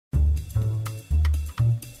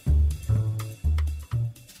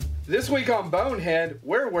This week on Bonehead,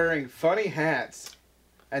 we're wearing funny hats.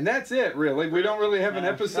 And that's it, really. We don't really have an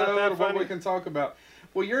episode of what we can talk about.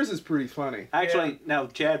 Well, yours is pretty funny. Actually, no,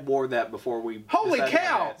 Chad wore that before we... Holy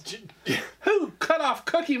cow! Who cut off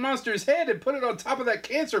Cookie Monster's head and put it on top of that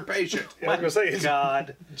cancer patient? Yeah, I was going to say,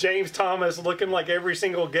 God. James Thomas looking like every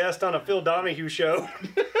single guest on a Phil Donahue show.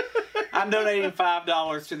 I'm donating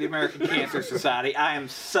 $5 to the American Cancer Society. I am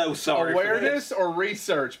so sorry. Awareness or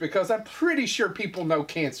research? Because I'm pretty sure people know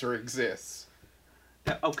cancer exists.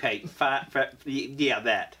 Okay, yeah,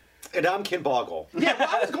 that. And I'm Ken Boggle. Yeah, well,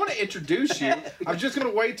 I was going to introduce you. I'm just going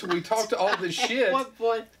to wait till we talk to all this shit.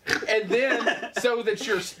 What? And then, so that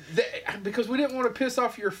you're... Because we didn't want to piss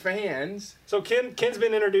off your fans. So Ken's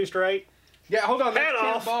been introduced, right? Yeah, hold on. Hat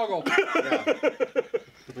That's Ken Boggle.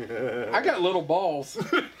 I got little balls.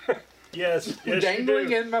 Yes, Dangling you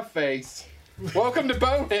do. in my face. Welcome to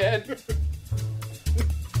Bonehead.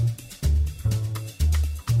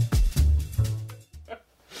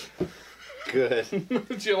 Good.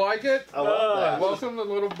 Did you like it? I love that. Welcome to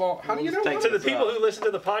Little Ball. How do you know? Take To the people who listen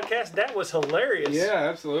to the podcast, that was hilarious. Yeah,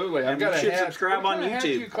 absolutely. I've And got you a should hat. subscribe What on kind of hat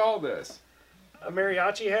YouTube. do you call this? A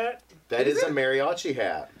mariachi hat? That is a mariachi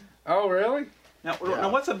hat. Oh, really? Now, Yeah. now,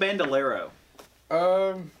 what's a bandolero?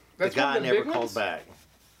 That's The guy one of the never big called ones? back.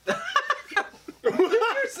 What did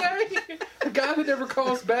you say? The guy that never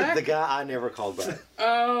calls back? The guy I never called back.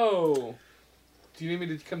 Oh. Do you need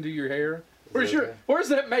me to come do your hair? Is that okay? Where's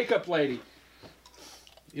that makeup lady?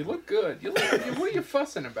 You look good. You look. What are you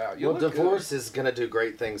fussing about? You Well, look divorce is going to do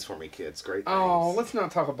great things for me, kids. Great things. Oh, let's not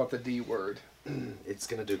talk about the D word. It's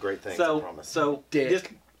going to do great things, I promise. So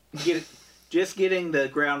Dick. just getting the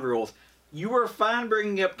ground rules. You were fine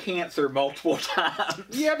bringing up cancer multiple times.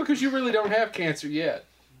 Yeah, because you really don't have cancer yet.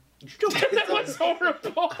 That was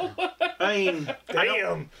horrible. I mean,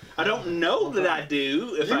 Damn. I don't know that I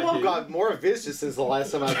do. If You I all do. got more vicious since the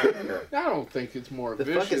last time I've been here. I don't think it's more The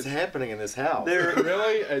vicious. fuck is happening in this house?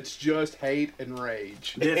 Really? It's just hate and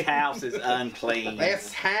rage. This house is unclean.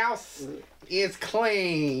 This house is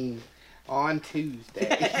clean on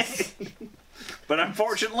Tuesdays. But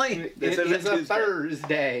unfortunately, this It isn't is a Tuesday.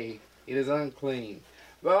 Thursday. It is unclean.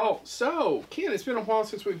 Well, so, Ken, it's been a while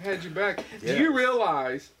since we've had you back. Yes. Do you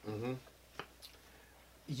realize Mm-hmm.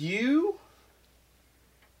 you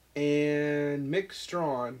and Mick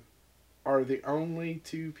Strawn are the only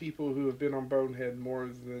two people who have been on Bonehead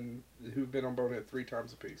who've been on Bonehead 3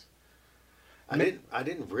 times apiece? I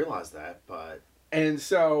didn't realize that, but And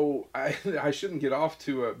so, I shouldn't get off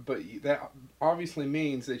to it, but that obviously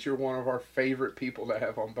means that you're one of our favorite people to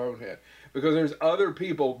have on Bonehead. Because there's other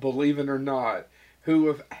people, believe it or not, who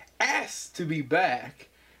have asked to be back,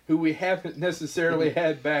 who we haven't necessarily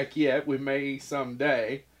had back yet. We may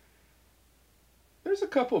someday. There's a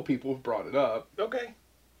couple of people who've brought it up. Okay.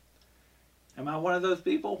 Am I one of those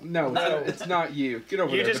people? No, it's not you. Get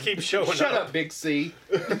over You there. just keep showing up. Shut up, Big C.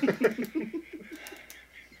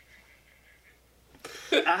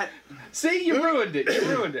 See, you ruined it. You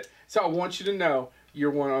ruined it. So I want you to know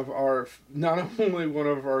you're one of our, not only one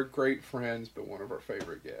of our great friends, but one of our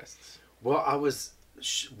favorite guests. well,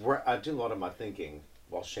 I do a lot of my thinking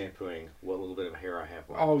while shampooing what little bit of hair I have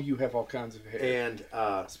on. Oh, you have all kinds of hair. And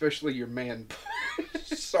Especially your man.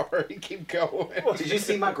 Sorry, keep going. did you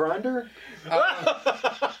see my grinder?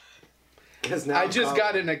 Because now I just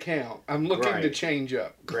got an account. I'm looking to Right. change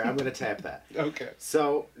up. Great, I'm going to tap that. Okay.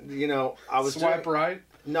 So I was Swipe doing, right?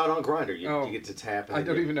 Not on grinder. You Oh. get to tap. And I then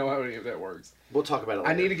don't you- even know how any of that works. We'll talk about it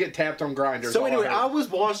later. I need to get tapped on grinders. So anyway, I was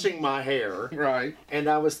washing my hair, Right. and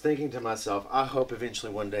I was thinking to myself, I hope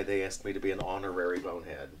eventually one day they ask me to be an honorary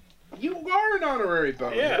bonehead. You are an honorary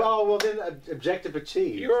bonehead. Yeah. Oh, well then, objective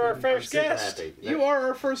achieved. You are our I'm first super guest. happy. You are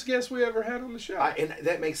our first guest we ever had on the show. And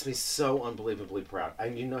that makes me so unbelievably proud.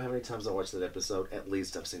 And you know how many times I watched that episode? At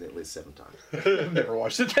least I've seen it at least 7 times. I've never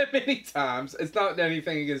watched it that many times. It's not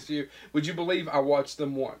anything against you. Would you believe I watched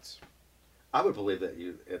them once? I would believe that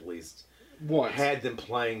you at least Once. had them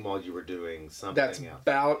playing while you were doing something That's else.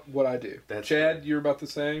 about what I do. That's Chad, right. you're about the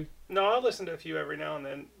same. No, I listen to a few every now and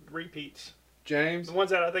then. Repeats. James? The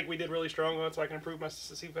ones that I think we did really strong on, so I can improve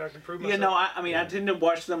myself. See if I can improve myself. You know, I mean, I tend to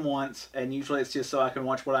watch them once, and usually it's just so I can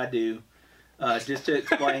watch what I do. Just to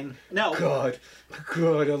explain. No. God,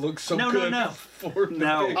 I look so No, good. no. For the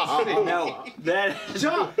No. big No. That.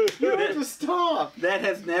 John, you have to stop. That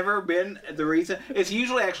has never been the reason. It's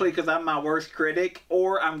usually actually because I'm my worst critic,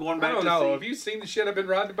 or I'm going I back don't to know. see. Have you seen the shit I've been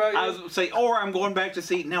writing about you? I was say, or I'm going back to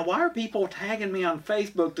see. Now, why are people tagging me on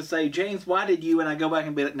Facebook to say, James, why did you? And I go back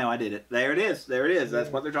and be like, no, I did it. There it is. There it is.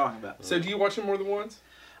 That's what they're talking about. So do you watch them more than once?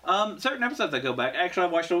 Certain episodes I go back. Actually, I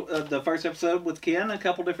watched the first episode with Ken a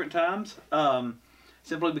couple different times.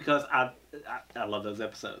 simply because I love those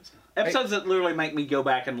episodes. Episodes that literally make me go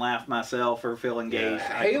back and laugh myself or feel engaged. Yeah. I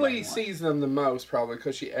go back Haley and watch. sees them the most probably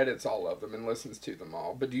because she edits all of them and listens to them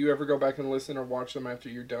all. But do you ever go back and listen or watch them after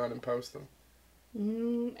you're done and post them?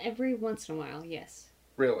 Every once in a while, yes.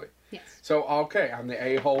 Really? Yes. So, okay, I'm the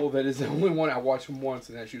a-hole that is the only one. I watch them once,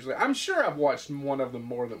 and that's usually... I'm sure I've watched one of them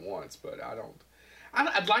more than once, but I don't...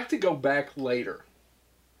 I'd like to go back later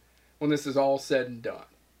when this is all said and done.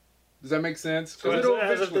 Does that make sense? 'Cause So it'll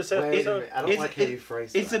as of eventually- this Wait a episode, minute, I don't like how you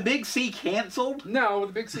phrase Is the that. Big C canceled? No,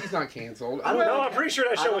 the Big C's not canceled. I don't no, know. I'm pretty sure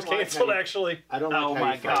that I show don't was like how canceled. you- Actually, I don't like Oh how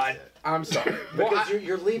my you phrase God. it. I'm sorry. Well, Because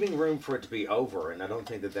you're leaving room for it to be over, and I don't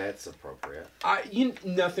think that that's appropriate.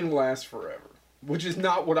 nothing lasts forever, which is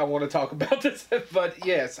not what I want to talk about this. But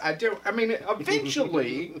yes, I do. I mean,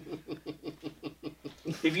 eventually,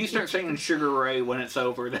 If you start singing Sugar Ray when it's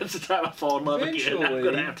over, that's the time I fall in love again. I'm eventually,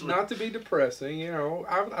 gonna have to. not to be depressing, you know,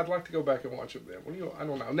 I'd like to go back and watch them then. What do you? I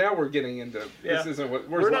don't know. Now we're getting into Yeah. this. Isn't what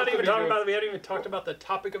we're not supposed to even be talking doing. about it. We haven't even talked about the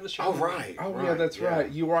topic of the show. Oh, right. Oh right, yeah, that's right.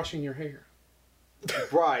 You washing your hair.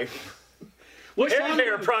 Right. Hair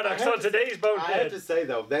care products on today's I have to Bonehead. say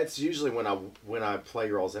though, that's usually when I play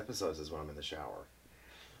your all's episodes is when I'm in the shower.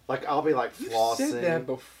 Like I'll be like You flossing, said that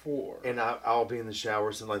before. and I'll be in the shower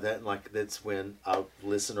or something like that, and like that's when I'll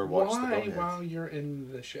listen or watch the Why Boneheads. while you're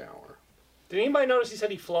in the shower? Did anybody notice he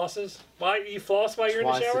said he flosses? Why you floss while you're in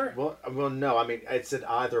the Twice a- shower? well, no. I mean, it said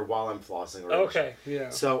either while I'm flossing or in the Okay, Yeah.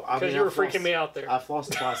 shower. So I because mean, you were I floss- freaking me out there. I floss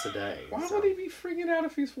twice a day. Why so. would he be freaking out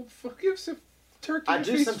if he's fuck gives a turkey? I if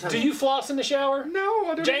do he's- sometimes. Do you floss in the shower? No,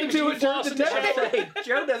 I don't James, even do do you it during floss the in the day. shower? Hey,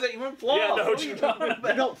 Joe doesn't even floss. Yeah, no, What are you you don't. talking You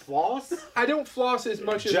about? don't floss? I don't floss as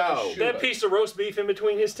much as Joe. I should. That piece of roast beef in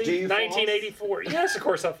between his teeth, Do you floss? 1984. Yes, of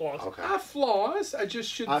course I floss. Okay. I floss. I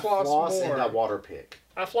just should I floss, floss more. and I water pick.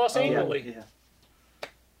 I floss Oh, annually. Yeah.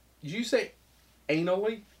 Did you say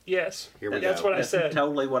anally? Yes, Here we that's go. what I That's said.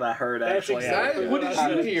 totally what I heard. That's Actually, exactly what did I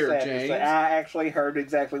you said. hear, Sad to James? say. I actually heard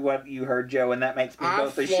exactly what you heard, Joe, and that makes me I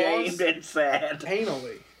both floss- ashamed and sad.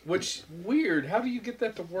 Anally. Which, weird. How do you get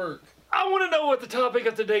that to work? I want to know what the topic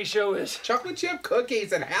of today's show is. Chocolate chip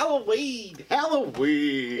cookies and Halloween.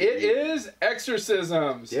 Halloween. It is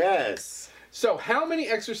exorcisms. Yes. So, how many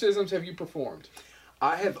exorcisms have you performed?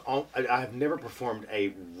 I have never performed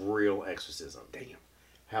a real exorcism. Damn.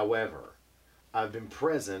 However, I've been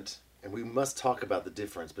present, and we must talk about the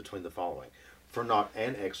difference between the following: for not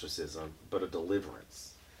an exorcism, but a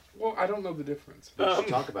deliverance. Well, I don't know the difference. We should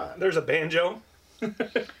talk about it. There's a banjo.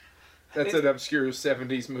 That's an obscure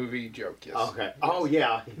 70s movie joke. Yes. Okay. Oh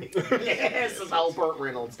yeah. Yes. It's all Burt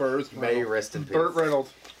Reynolds. Burt May Reynolds. rest in peace. Burt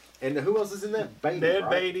Reynolds. And who else is in that? Beatty, Ned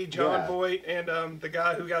right? Beatty, John Yeah. Voight, and the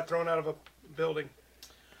guy who got thrown out of a building.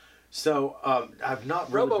 So I've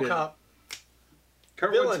not really been- RoboCop.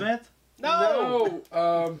 Kurtwood Villain. Smith? No,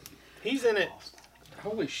 No. he's in it.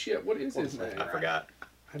 Holy shit. What is his name? I forgot.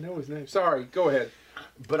 I know his name. Sorry. Go ahead.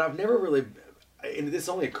 But I've never really, and this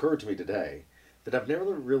only occurred to me today, that I've never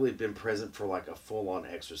really been present for like a full-on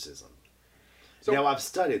exorcism. So- Now I've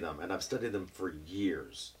studied them, and I've studied them for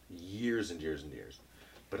years and years and years.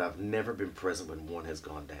 But I've never been present when one has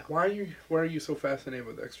gone down. Why are you so fascinated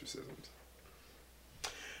with exorcisms?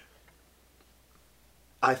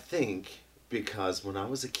 I think because when I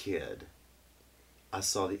was a kid, I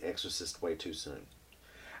saw The Exorcist way too soon.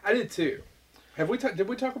 I did too. Did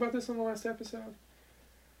we talk about this on the last episode?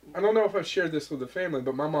 I don't know if I've shared this with the family,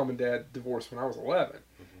 but my mom and dad divorced when I was 11.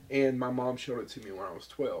 And my mom showed it to me when I was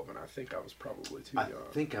 12, and I think I was probably too I young.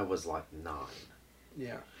 think I was like 9.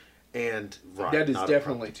 Yeah. And right, That is not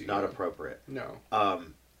definitely appro- too not young. appropriate. No.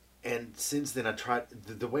 And since then, I tried.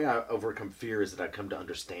 The way I overcome fear is that I come to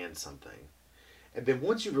understand something, and then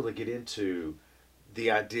once you really get into the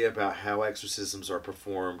idea about how exorcisms are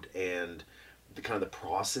performed and the kind of the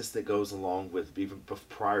process that goes along with even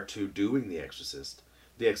prior to doing the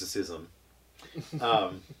exorcism,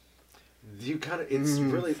 you kind of it's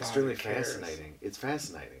really Father extremely cares. fascinating. It's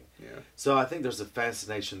fascinating. Yeah. So I think there's a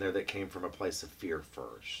fascination there that came from a place of fear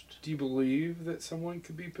first. Do you believe that someone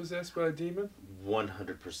could be possessed by a demon?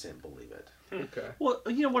 100% believe it. Okay. Well,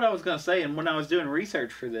 you know what I was going to say, and when I was doing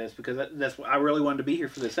research for this, because that's what I really wanted to be here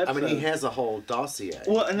for this I episode. mean, he has a whole dossier.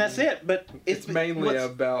 Well, and that's it. But It's mainly what's-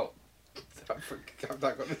 about. I'm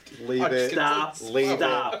not going to. Leave it. Stop. Leave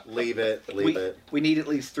Stop. it. Leave it. Leave it. we need at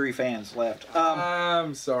least 3 fans left.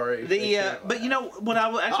 I'm sorry. They can't But you know what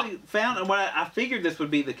I actually found, and what I figured this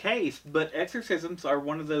would be the case, but exorcisms are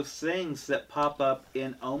one of those things that pop up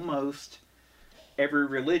in almost every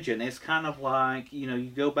religion. It's kind of like, you know, you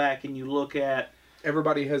go back and you look at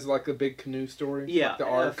Everybody has like a big canoe story. yeah, Like the a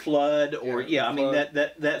Ark. flood, or Yeah, I mean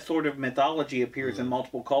flood. that sort of mythology appears in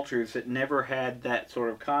multiple cultures that never had that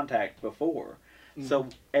sort of contact before. So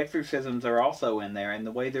exorcisms are also in there, and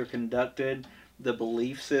the way they're conducted, the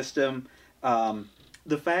belief system,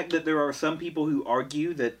 the fact that there are some people who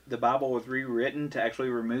argue that the Bible was rewritten to actually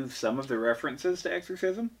remove some of the references to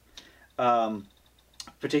exorcism,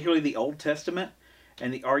 particularly the Old Testament,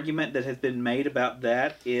 and the argument that has been made about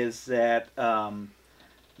that is that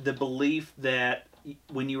the belief that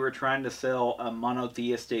when you were trying to sell a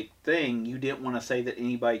monotheistic thing, you didn't want to say that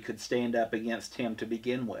anybody could stand up against him to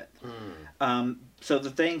begin with. So the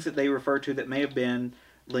things that they refer to that may have been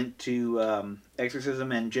linked to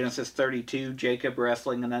exorcism in Genesis 32, Jacob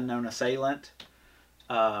wrestling an unknown assailant,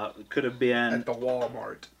 could have been At the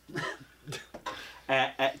Walmart.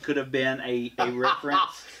 could have been a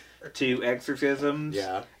reference to exorcisms.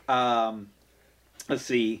 Yeah. Let's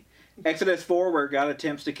see. Exodus 4, where God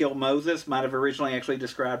attempts to kill Moses, might have originally actually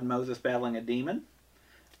described Moses battling a demon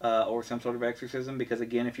or some sort of exorcism, because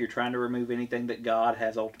again, if you're trying to remove anything that God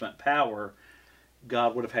has ultimate power,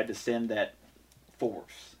 God would have had to send that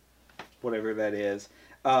force, whatever that is.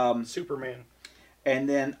 Superman. And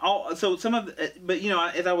then, so some of, but you know,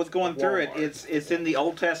 as I was going through it, it's in the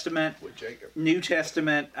Old Testament, With Jacob. New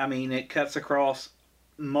Testament. I mean, it cuts across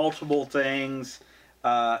multiple things.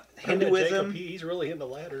 Hinduism. He's really into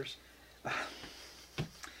ladders.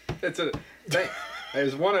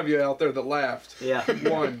 There's one of you out there that laughed. Yeah.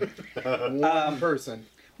 One person.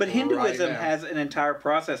 But Hinduism Right now. has an entire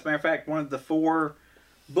process. Matter of fact, one of the 4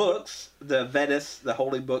 books, the Vedas, the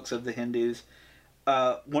holy books of the Hindus,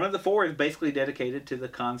 one of the 4 is basically dedicated to the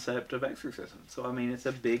concept of exorcism. So, I mean, it's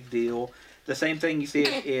a big deal. The same thing you see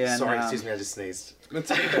it in... Sorry, excuse me, I just sneezed. It's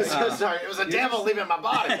Sorry, it was a devil leaving my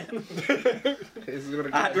body. gonna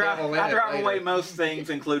I get drive devil in it away later. most things,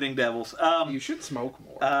 including devils. You should smoke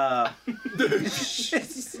more.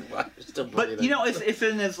 Still But breathing. you know, it's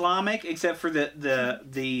an Islamic, except for the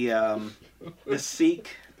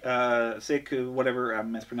Sikh, whatever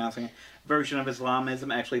I'm mispronouncing it, version of Islamism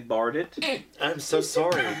actually barred it. I'm so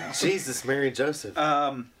sorry. Jesus, Mary and Joseph.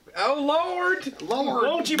 Oh Lord! Lord.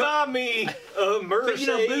 Won't you buy me a Mercedes? But you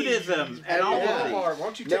know, Buddhism At and all Yeah. of these. Walmart, why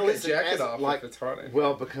don't you No, take listen, that jacket as- off like- if it's hot in?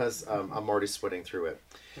 Well, because I'm already sweating through it.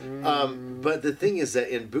 But the thing is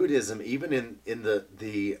that in Buddhism, even in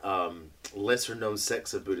the lesser known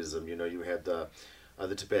sects of Buddhism, you know, you have the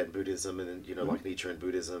Tibetan Buddhism, and then, you know, like Nichiren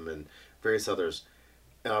Buddhism and various others.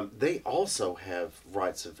 They also have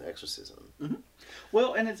rites of exorcism.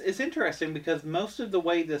 Well, and it's interesting because most of the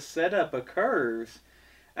way the setup occurs,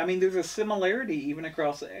 I mean, there's a similarity even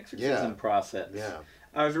across the exorcism Yeah. process. Yeah.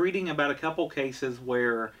 I was reading about a couple cases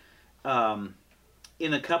where, in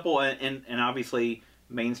a couple, and obviously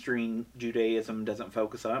mainstream Judaism doesn't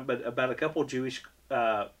focus on it, but about a couple Jewish,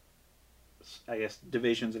 I guess,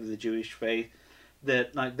 divisions of the Jewish faith,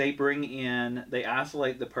 that like they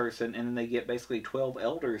isolate the person, and then they get basically 12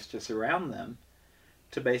 elders to surround them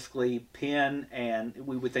to basically pin, and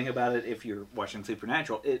we would think about it if you're watching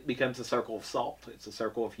Supernatural, it becomes a circle of salt. It's a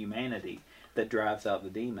circle of humanity that drives out the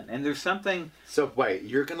demon. And there's something... So wait,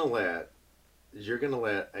 you're gonna let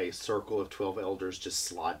a circle of 12 elders just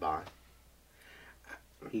slide by?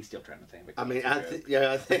 He's still trying to think of it. I mean, I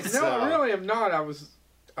think No, so. I really am not. I was.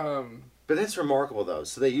 But that's remarkable, though.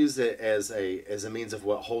 So they use it as a means of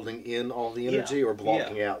what, holding in all the energy, Yeah. or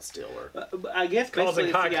blocking out still, or But I guess Causing basically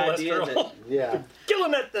it's high the idea cholesterol. that... yeah.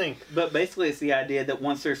 Killing that thing. But basically it's the idea that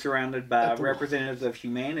once they're surrounded by That's a- representatives of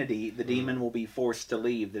humanity, the demon will be forced to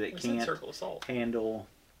leave, that it What's that can't circle of salt? handle...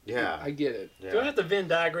 Yeah. I get it. Do I have to Venn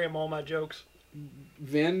diagram all my jokes?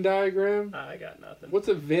 Venn diagram. I got nothing. What's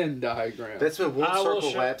a Venn diagram? That's when one I will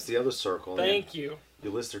circle show- laps the other circle. And Thank you.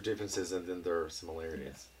 you list their differences and then their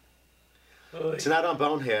similarities. Oy. Tonight on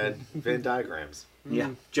Bonehead, Venn diagrams. Yeah.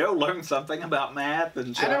 Joe learned something about math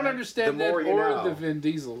and... I don't understand The that more you or know. the Vin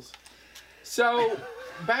Diesels. So,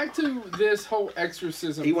 back to this whole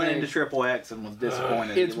exorcism He went thing. into Triple X and was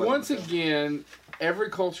disappointed. It's He wasn't once successful. again, every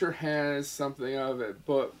culture has something of it,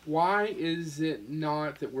 but why is it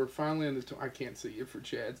not that we're finally in the... I can't see it for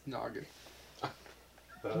Chad's noggin.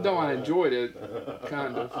 No, I enjoyed it,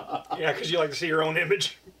 kind of. Yeah, because you like to see your own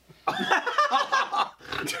image.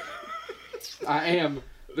 I am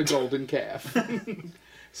the golden calf.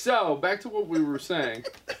 So, back to what we were saying.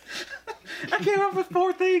 I came up with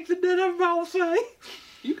 4 things and none of them I'll say.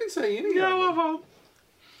 You can say any No, I of them. won't.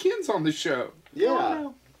 Ken's on the show. Yeah.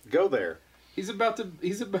 no. Go there. He's about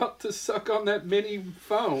to suck on that mini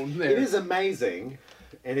phone there. It is amazing,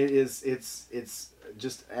 and it's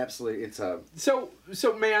just absolutely So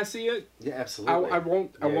may I see it? yeah, absolutely. I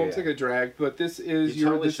won't Yeah. take a drag, but this is You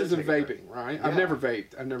totally this should is a take a drag. vaping, right? Yeah. I've never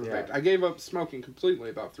vaped. Yeah. I gave up smoking completely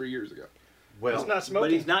about 3 years ago. Well, He's not smoking.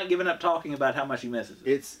 But he's not giving up talking about how much he misses it.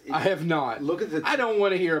 it's I have not. look at the I don't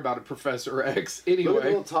want to hear about it, Professor X. look at the Anyway,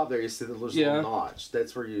 little top there. You see the little Yeah. notch.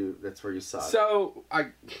 That's where you saw it. so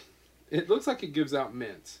it looks like it gives out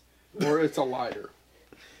mints, or it's a lighter.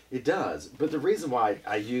 It does, but the reason why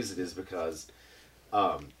I use it is because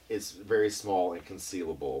it's very small and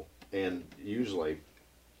concealable, and usually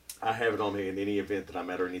I have it on me in any event that I'm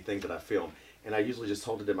at or anything that I film, and I usually just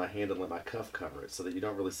hold it in my hand and let my cuff cover it so that you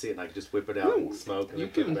don't really see it, and I can just whip it out and smoke. And You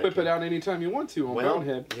then put can back whip in. it out anytime you want to on Well,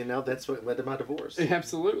 Bonehead. you know that's what led to my divorce.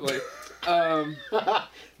 Absolutely.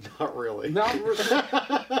 Not really. Not re-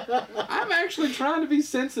 I'm actually trying to be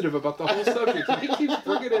sensitive about the whole subject. He keeps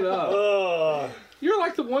bringing it up. Oh, You're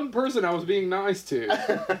like the one person I was being nice to.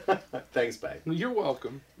 Thanks, babe. You're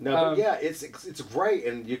welcome. No, but yeah, it's great,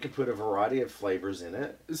 and you can put a variety of flavors in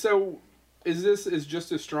it. So, is this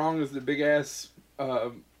just as strong as the big ass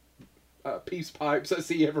peace pipes I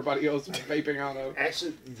see everybody else vaping out of?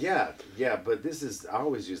 Actually, yeah, but this is I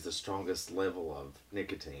always use the strongest level of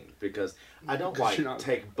nicotine because I don't like You're not-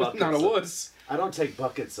 take buckets. Not a of, wuss. I don't take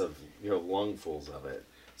buckets of lungfuls of it,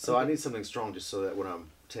 so I need something strong just so that when I'm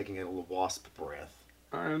taking a little wasp breath,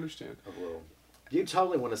 I understand. a little. You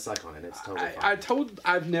totally want to suck on it. It's totally fine.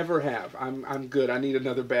 I've never have. I'm good. I need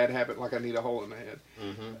another bad habit like I need a hole in the head.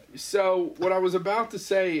 Mm-hmm. So what I was about to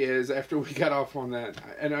say is after we got off on that,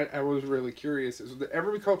 and I was really curious, is that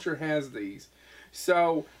every culture has these.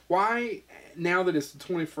 So why, now that it's the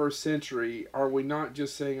 21st century, are we not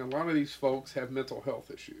just saying a lot of these folks have mental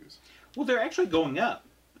health issues? Well, they're actually going up.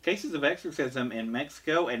 Cases of exorcism in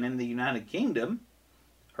Mexico and in the United Kingdom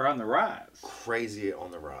are on the rise. Crazy on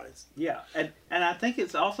the rise. Yeah, and I think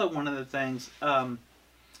it's also one of the things.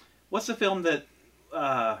 What's the film that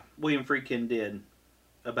William Friedkin did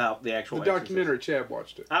about the actual The exorcism? documentary, Chad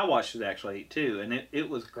watched it. I watched it actually too, and it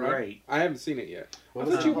was great. Right? I haven't seen it yet. What I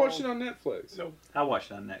was thought that you watched it called? on Netflix. no. I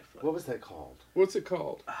watched it on Netflix. What was that called? What's it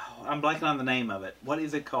called? Oh, I'm blanking on the name of it. What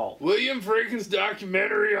is it called? William Friedkin's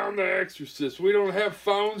documentary on The Exorcist. We don't have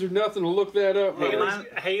phones or nothing to look that up. Hey, man.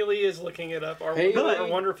 Haley is looking it up. Our, Haley? our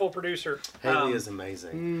wonderful producer. Haley Um, is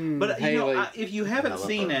amazing. Mm, But you know, Haley. if you I haven't love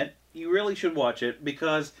seen her. it, you really should watch it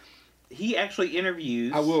because he actually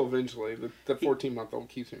interviews. I will eventually. The 14-month-old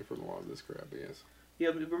keeps me from a lot of this crap, yes. Yeah,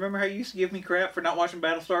 remember how you used to give me crap for not watching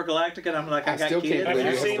Battlestar Galactica? And I'm like, I got still kids. can't Have believe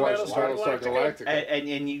you you seen haven't watched Battlestar Battlestar Galactica.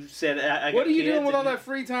 And you said I got What are you kids, doing with all and that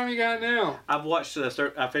free time you got now? I've watched. I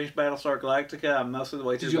finished Battlestar Galactica. I'm most of the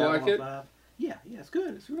way through. Did you like Babylon it? 5. Yeah, it's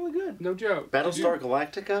good. It's really good. No joke. Battlestar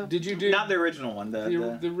Galactica? Did you do Not the original one.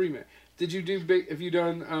 the remake? Did you do big? Have you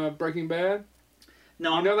done Breaking Bad?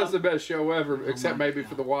 No, You know that's the best show ever, except my maybe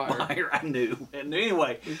for The Wire. I knew. And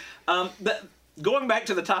anyway, going back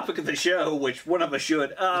to the topic of the show, which one of us should.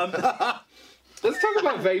 Let's talk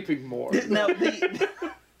about vaping more. No,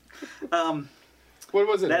 What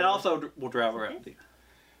was it? that also will drive around.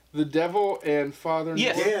 The Devil and Father.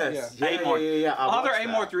 Yes. North? Yes. Yeah. Yeah, Amorth. yeah. I Father watched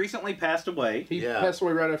Amorth that. recently passed away. He Yeah. passed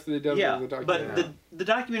away right after the Devil. Yeah, The but documentary. the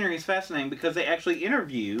documentary is fascinating because they actually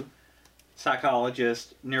interview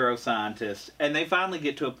psychologists, neuroscientists, and they finally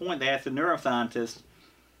get to a point. They ask the neuroscientist,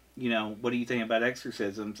 what do you think about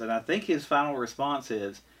exorcisms? And I think his final response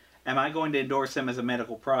is, am I going to endorse them as a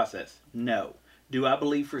medical process? No. Do I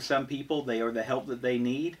believe for some people they are the help that they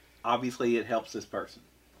need? Obviously, it helps this person.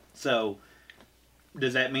 So,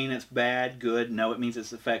 does that mean it's bad, good? No, it means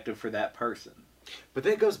it's effective for that person. But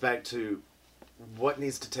that goes back to what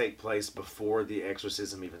needs to take place before the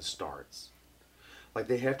exorcism even starts. Like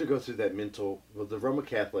they have to go through that mental. Well, the Roman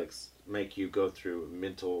Catholics make you go through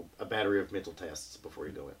a battery of mental tests before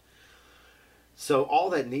you do it. So all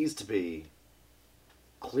that needs to be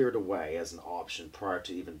cleared away as an option prior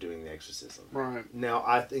to even doing the exorcism. Right. Now,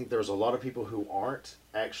 I think there's a lot of people who aren't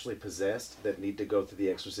actually possessed that need to go through the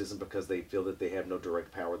exorcism because they feel that they have no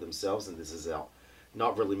direct power themselves, and this is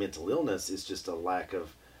not really mental illness, it's just a lack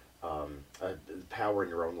of power in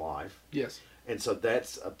your own life. Yes. And so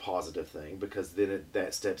that's a positive thing because then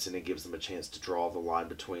that steps in and gives them a chance to draw the line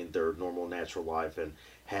between their normal, natural life and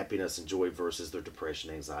happiness and joy versus their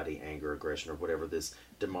depression, anxiety, anger, aggression, or whatever this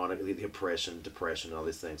demonic, the oppression, depression, all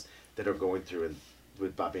these things that are going through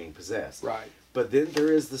by being possessed. Right. But then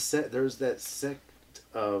there's that sect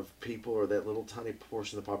of people or that little tiny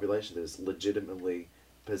portion of the population that is legitimately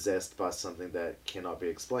possessed by something that cannot be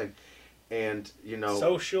explained. And,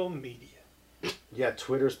 Social media. yeah,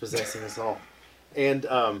 Twitter's possessing us all. And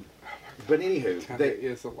but anywho, Kinda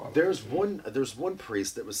is a lot. there's one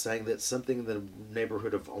priest that was saying that something in the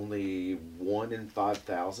neighborhood of only 1 in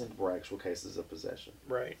 5,000 were actual cases of possession,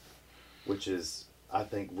 Right. which is I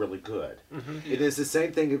think really good. Mm-hmm. It is the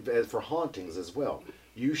same thing as for hauntings as well.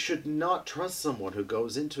 You should not trust someone who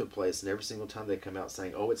goes into a place and every single time they come out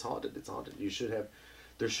saying, "Oh, it's haunted, it's haunted."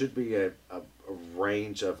 There should be a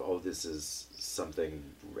range of, "Oh, this is something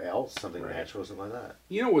else, something Right. natural, something like that."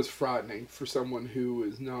 You know what's frightening for someone who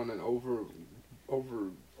is not an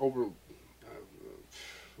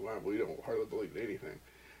well, we don't hardly believe in anything.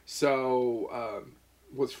 So,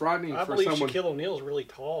 what's frightening I for believe someone, Shaquille O'Neal's really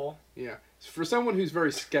tall. yeah, for someone who's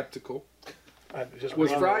very skeptical, Just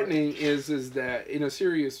what's remember- frightening is that in a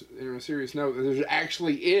serious note, there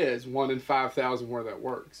actually is 1 in 5,000 where that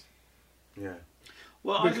works. Yeah.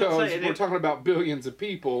 Well, I was Because gonna say, we're talking about billions of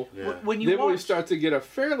people. Yeah. when you Then we watch, start to get a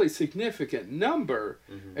fairly significant number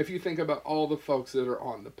Mhm. if you think about all the folks that are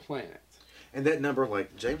on the planet. And that number,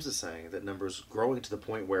 like James is saying, that number is growing to the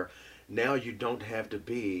point where now you don't have to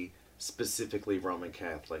be specifically Roman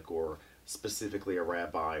Catholic or specifically a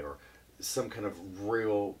rabbi or some kind of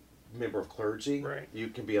real member of clergy. Right. You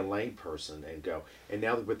can be a lay person and go. And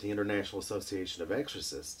now with the International Association of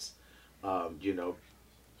Exorcists, you know,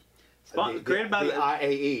 created by the the,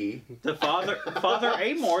 IAE. the Father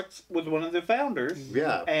Amorth was one of the founders.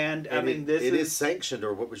 Yeah. And I mean, this it is is sanctioned,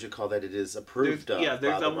 or what would you call that? It is approved of yeah,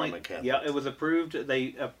 there's by the only Roman Catholics. yeah, it was approved.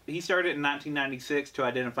 He started in 1996 to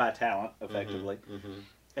identify talent effectively, Mhm.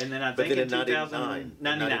 and then I But think then in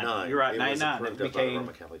 2099, you're right, it was 99, approved it of by the became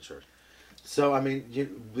Roman Catholic Church. So I mean,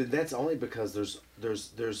 that's only because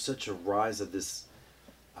there's such a rise of this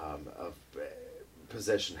of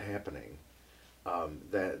possession happening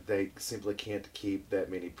that they simply can't keep that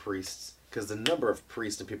many priests, because the number of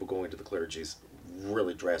priests and people going to the clergy's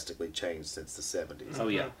really drastically changed since the 70s. oh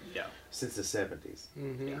yeah, yeah. Since the 70s.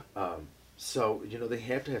 Mm-hmm. So, they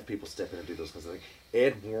have to have people step in and do those kinds of things.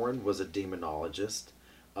 Ed Warren was a demonologist,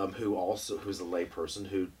 who's a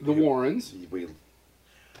layperson The Warrens.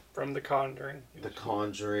 From The Conjuring. The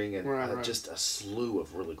Conjuring, and Right. just a slew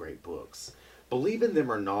of really great books. Believe in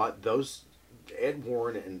them or not, those Ed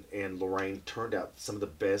Warren and Lorraine turned out some of the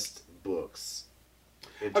best books.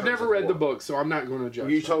 I've never read the book, so I'm not going to judge.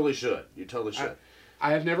 You them. totally should. You totally should.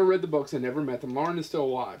 I have never read the books. I never met them. Lauren is still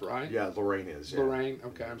alive, right? Yeah, Lorraine is. Yeah. Lorraine.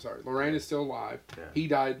 Okay, I'm sorry. Lorraine is still alive. Yeah. He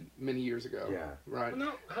died many years ago. Yeah. Right. Well,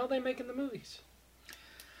 no, how are they making the movies?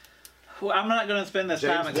 Well, I'm not going to spend this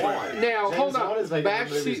time James explaining. Wan. Now James hold Wan on. is making Back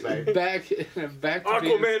the movies, to babe. back to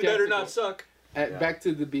being Aquaman better not skeptical. suck. Yeah. Back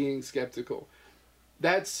to the being skeptical.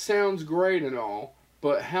 That sounds great and all,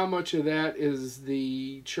 but how much of that is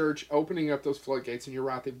the church opening up those floodgates? And you're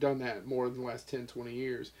right, they've done that more than the last 10, 20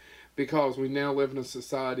 years. Because we now live in a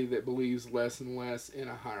society that believes less and less in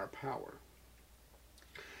a higher power.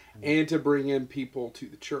 And to bring in people to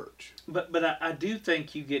the church. But I do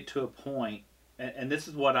think you get to a point, and this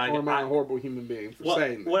is what Or am I a horrible human being for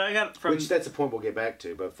saying that? What I got from Which that's a point we'll get back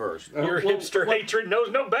to, but first. Your well, hipster what- hatred knows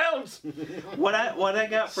no bounds. what I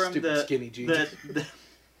got from Stupid the skinny jeans. the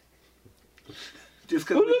just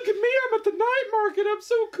Oh, because look at me, I'm at the night market, I'm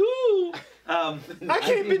so cool. I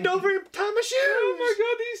can't bend over and tie my shoes. Oh my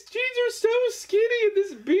god, these jeans are so skinny and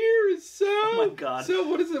this beer is so... Oh my God. So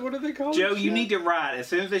what is it, what do they call it? Joe, you Shit? need to write as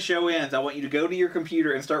soon as the show ends. I want you to go to your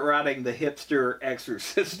computer and start writing the hipster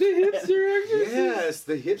exorcist. The hipster exorcist. Yes,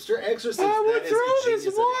 the hipster exorcist. I would that is the throw this genius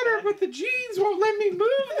of it. water, but the jeans won't let me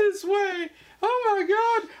move this way. Oh my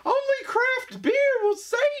god, only craft beer will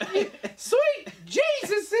save you. Sweet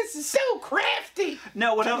Jesus, this is so crafty.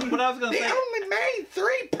 No, what I was going to They say, only made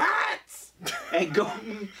 3 pints. and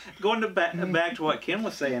going to back to what Ken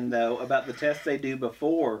was saying though about the tests they do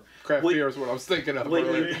before. Craft When- beer is what I was thinking of when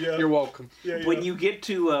earlier. you- You're welcome. When you get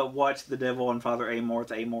to watch The Devil and Father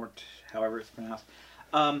Amorth, however it's pronounced.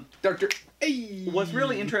 Dr. Hey. What's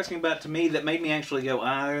really interesting about it to me that made me actually go,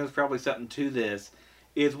 there's probably something to this,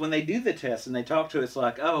 is when they do the test and they talk to us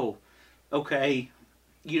like, oh, okay,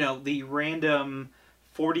 the random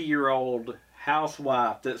 40-year-old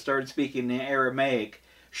housewife that started speaking in Aramaic,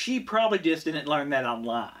 she probably just didn't learn that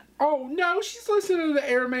online. Oh no, she's listening to the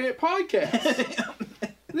Aramaic podcast.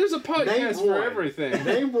 There's a podcast Name for one. everything.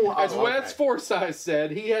 Name one. As Oh, Wes okay. Forsyth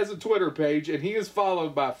said, he has a Twitter page and he is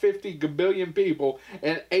followed by 50 gabillion people,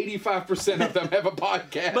 and 85% of them have a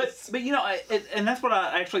podcast. But and that's what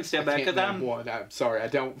I actually step back I can't because name one. I'm sorry, I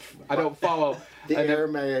don't follow The an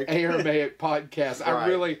Aramaic. Aramaic podcast.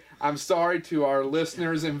 Right. I'm sorry to our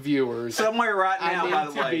listeners and viewers. somewhere right I now, need by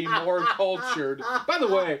the to way. be more cultured. By the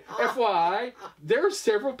way, FYI, there are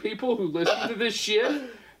several people who listen to this shit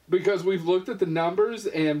because we've looked at the numbers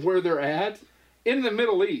and where they're at in the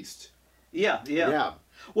Middle East. Yeah. Yeah.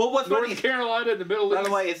 Well, what's North funny? Carolina and the Middle By East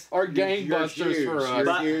the way, it's are You're gangbusters huge. for us. You're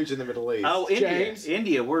But- huge in the Middle East. Oh, India. James?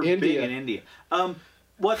 India. We're big India. in India.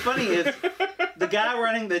 What's funny is the guy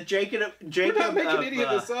running the We're not making any of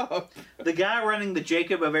this up. The guy running the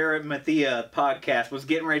Jacob of Arimathea podcast was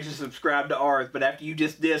getting ready to subscribe to ours, but after you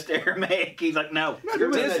just dissed Aramaic, he's like, no. It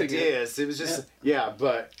was a dissing it. diss. It was just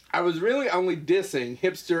but I was really only dissing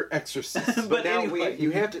hipster exorcists. But now anyway.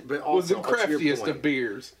 you have to. But Was also the to your craftiest point- of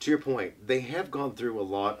beers. To your point, they have gone through a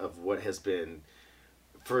lot of what has been,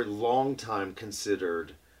 for a long time,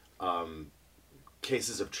 considered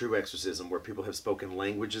cases of true exorcism where people have spoken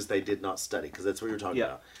languages they did not study, because that's what you're talking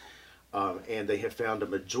Yeah. about. And they have found a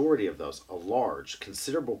majority of those, a large,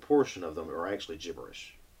 considerable portion of them, are actually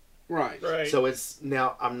gibberish. Right. Right. So it's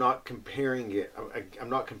now, I'm not comparing it,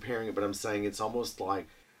 but I'm saying it's almost like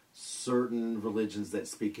certain religions that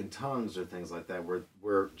speak in tongues or things like that,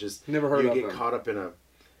 where just Never heard you of get them. caught up in a.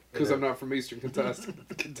 Because I'm not from Eastern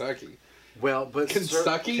Kentucky. Well, but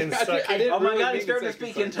Kentucky? Kentucky. I didn't Oh my really God, mean he's starting to say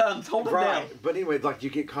speak Kentucky. in tongues. Hold him down. Right, but anyway, like you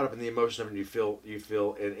get caught up in the emotion of it, and you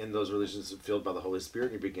feel in those religions filled by the Holy Spirit,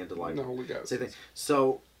 and you begin to like The Holy Ghost. say things.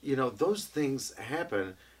 So those things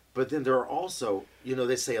happen, but then there are also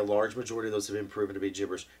they say a large majority of those have been proven to be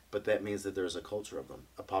gibberish, but that means that there's a culture of them,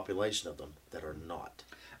 a population of them that are not.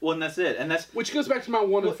 Well, and that's it. And that's Which goes back to my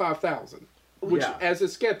 1 in 5,000. Which, Yeah. as a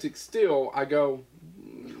skeptic, still, I go,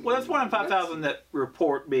 Well, that's 1 in 5,000 that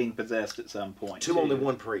report being possessed at some point. To too. only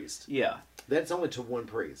one priest. Yeah. That's only to one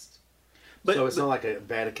priest. But, So it's but- not like a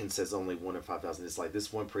Vatican says only 1 in 5,000. It's like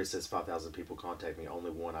this one priest says 5,000 people contact me. Only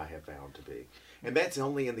one I have found to be, and that's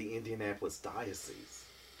only in the Indianapolis diocese.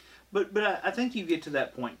 But I think you get to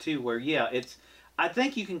that point too, where it's. I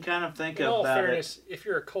think you can kind of think In all about fairness, if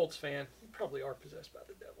you're a Colts fan, you probably are possessed by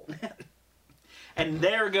the devil. it. And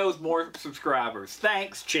there goes more subscribers.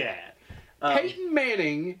 Thanks, Chad. Peyton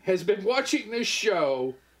Manning has been watching this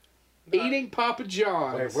show, eating Papa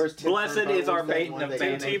John's. Wait, where's Tim Blessed Turbo? is our Where's that Peyton one of that-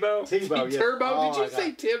 Manning. Tebow? Tebow, yes. Turbo? Oh, Did you I say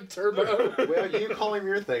got- Tim Turbo? Well, you call him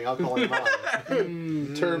your thing. I'll call him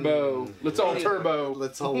mine. Turbo. Let's all turbo.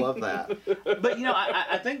 Let's all love that. But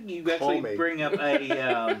I think you Call actually me. bring up a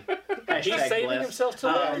hashtag He's saving blessed. himself to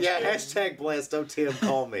marriage. Yeah, hashtag blessed. Oh, Tim,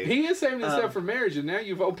 call me. He is saving himself for marriage, and now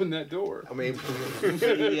you've opened that door. I mean,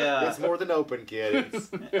 The, it's more than open, kid.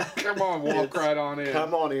 It's, Come on, walk right on in.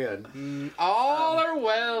 come on in. All are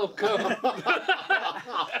welcome.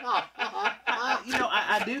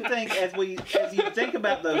 I do think as you think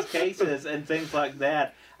about those cases and things like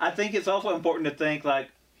that, I think it's also important to think like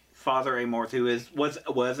Father Amorth, who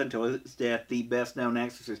was until his death the best known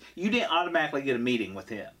exorcist. You didn't automatically get a meeting with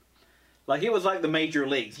him. Like it was like the major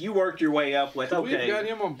leagues. You worked your way up with We've got okay.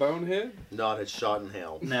 him on Bonehead. Not a shot in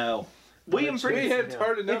hell. No. William Which We Friedkin. had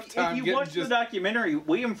hard enough If time you getting watch just. the documentary,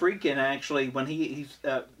 William Friedkin actually, when he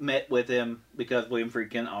met with him, because William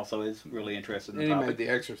Friedkin also is really interested in And the he made topic. The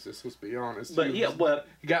Exorcist, let's be honest. But He yeah, was- well,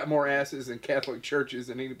 he got more asses in Catholic churches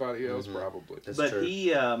than anybody else, probably. That's but true.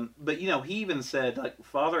 he even said like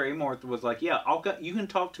Father Amorth was like, yeah, you can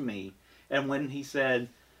talk to me. And when he said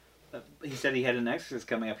he had an exorcist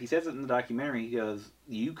coming up, he says it in the documentary. He goes,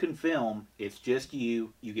 you can film. It's just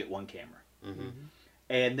you. You get one camera. Mhm.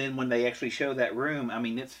 And then when they actually show that room, I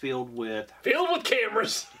mean, it's filled with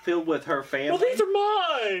cameras. her family. Well, these are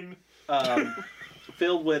mine.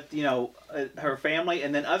 Filled with her family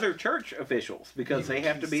and then other church officials because they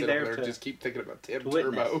have to be Sit there over to just keep thinking about Tim to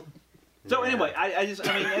witness. Turbo. So Yeah. anyway, I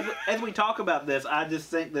mean, as we talk about this, I just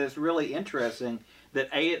think that it's really interesting that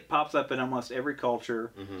it pops up in almost every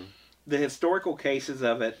culture. Mhm. The historical cases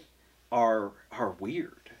of it are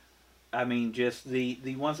weird. I mean, just the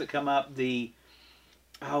ones that come up. The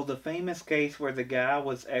famous case where the guy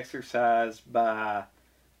was exorcised by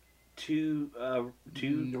two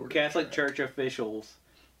Nordic Catholic Church. Church officials.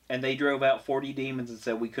 And they drove out 40 demons and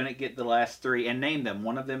said we couldn't get the last 3 and named them.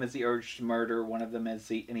 One of them is the urge to murder. One of them is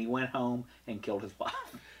and he went home and killed his wife.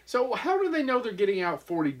 So how do they know they're getting out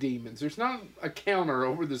 40 demons? There's not a counter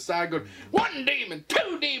over the side going, 1 demon,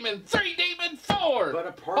 2 demon, 3 demon, 4. But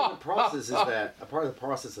a part of the process is that a part of the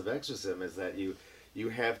process of exorcism is that you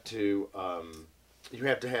have to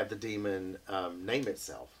have the demon name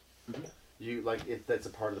itself. You that's a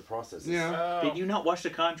part of the process. Yeah. Did you not watch the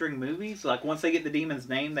Conjuring movies? Like once they get the demon's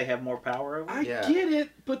name, they have more power over I it. Yeah. get it,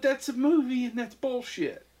 but that's a movie and that's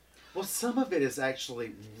bullshit. Well, some of it is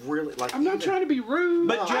actually really like. I'm not even- trying to be rude.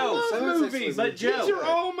 But Joe, I some of love it's movies. but Joe- These are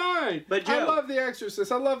all mine. But Joe- I love The Exorcist.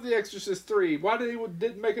 I love The Exorcist 3. Why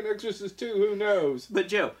didn't make an Exorcist 2? Who knows? But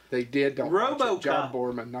Joe, They did. Don't watch RoboCop. it. John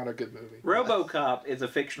Borman, not a good movie. RoboCop is a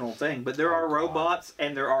fictional thing, but there are God. robots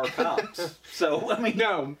and there are cops. So I mean,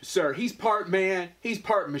 No, sir. He's part man. He's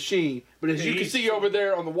part machine. But as you can He's- see over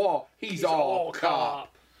there on the wall, he's all cop.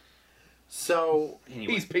 So,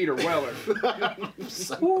 anyway. He's Peter Weller.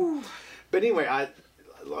 but anyway,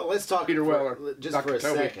 let's talk Peter Weller, just Dr. for a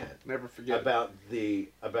Toby. second Never forget.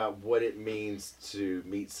 about what it means to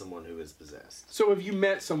meet someone who is possessed. So have you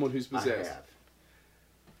met someone who's possessed? I have.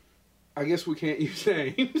 I guess we can't use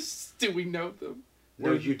names. Do we know them?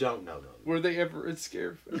 No, you don't know them. Were they ever at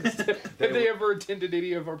Scarefest? Have they ever attended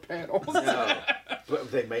any of our panels? No,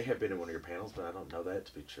 but they may have been in one of your panels, but I don't know that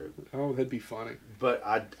to be true. Oh, that'd be funny. But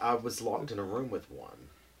I was locked in a room with one.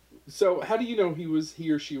 So how do you know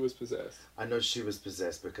he or she was possessed? I know she was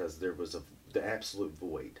possessed because there was the absolute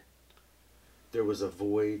void. There was a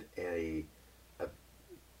void and a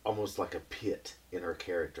almost like a pit in her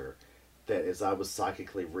character that, as I was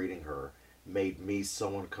psychically reading her, made me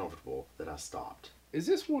so uncomfortable that I stopped. Is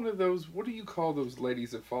this one of those, what do you call those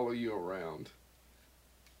ladies that follow you around?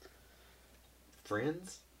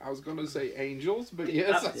 Friends? I was going to say angels, but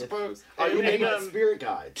yes, I suppose. Oh, you mean And, my spirit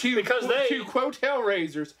guide? To quote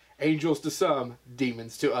Hellraisers, angels to some,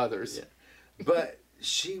 demons to others. Yeah. But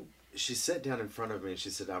she sat down in front of me and she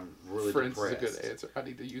said, "I'm really Friends depressed." is a good answer. I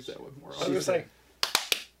need to use that one more I was often. gonna say,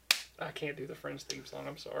 I can't do the Friends theme song.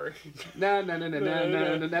 I'm sorry.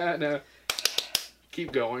 No.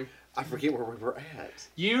 Keep going. I forget where we were at.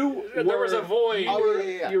 There was a void. Oh,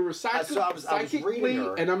 yeah. You were So I was psychically, reading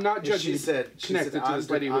her, and I'm not and judging. she said, connected to this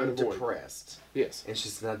lady who had a I'm void. depressed. Yes. And she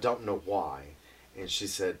said, I don't know why. And she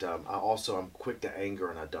said, I'm quick to anger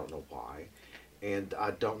and I don't know why. And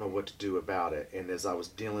I don't know what to do about it. And as I was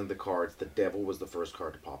dealing the cards, the devil was the first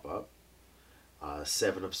card to pop up.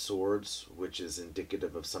 Seven of Swords, which is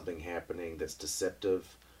indicative of something happening that's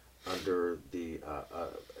deceptive under the,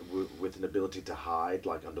 with an ability to hide,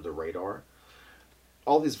 like under the radar.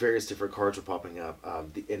 All these various different cards were popping up.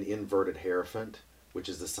 An inverted Hierophant, which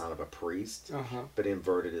is the sign of a priest. Uh-huh. But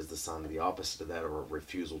inverted is the sign of the opposite of that, or a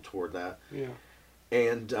refusal toward that. Yeah.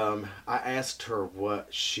 And I asked her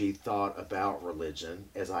what she thought about religion,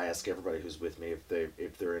 as I ask everybody who's with me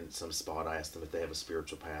if they're in some spot. I ask them if they have a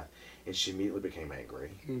spiritual path, and she immediately became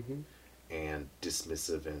angry and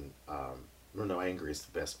dismissive, and angry is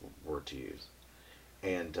the best word to use.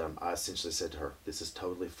 And I essentially said to her, "This is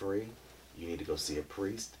totally free. You need to go see a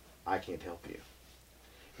priest. I can't help you.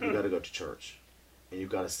 You got to go to church." And you've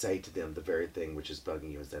got to say to them the very thing which is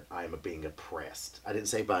bugging you, is that I am being oppressed. I didn't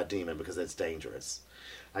say by a demon because that's dangerous.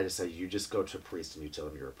 I just say you just go to a priest and you tell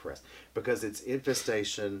them you're oppressed. Because it's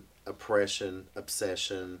infestation, oppression,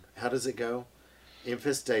 obsession. How does it go?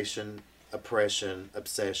 Infestation, oppression,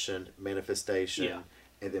 obsession, manifestation,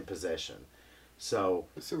 and then possession. So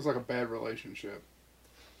It sounds like a bad relationship.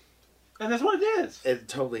 And that's what it is. it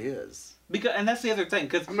totally is. And that's the other thing,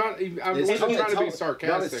 because I'm not even. I'm It's wasn't trying to be totally-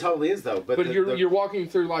 sarcastic. No, it totally is though. But you're walking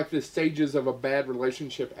through like the stages of a bad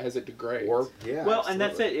relationship as it degrades. and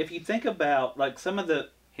that's it. If you think about, like, some of the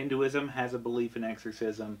Hinduism has a belief in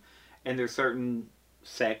exorcism, and there's certain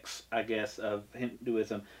sects, I guess, of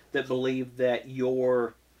Hinduism that believe that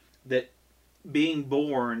being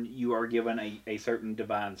born, you are given a certain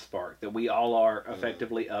divine spark, that we all are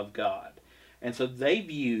effectively of God. And so they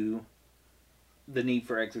view the need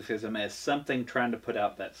for exorcism as something trying to put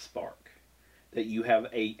out that spark. That you have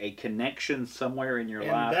a connection somewhere in your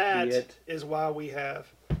life. And that is why we have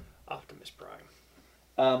Optimus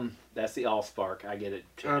Prime. That's the Allspark. I get it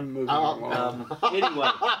too. I'm moving along. Anyway.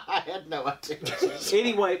 I had no idea.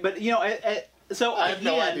 Anyway, but so I have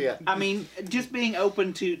no idea. I mean, just being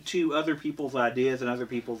open to other people's ideas and other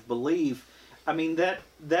people's belief. I mean,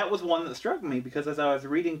 that was one that struck me, because as I was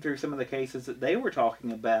reading through some of the cases that they were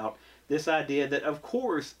talking about, this idea that, of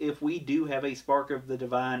course, if we do have a spark of the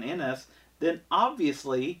divine in us, then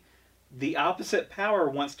obviously the opposite power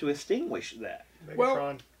wants to extinguish that.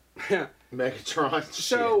 Megatron. Megatron.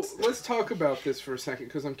 So shit. let's talk about this for a second,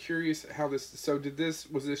 because I'm curious how this. So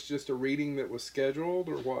was this just a reading that was scheduled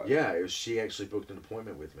or what? Yeah, she actually booked an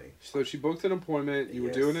appointment with me. So she booked an appointment. You were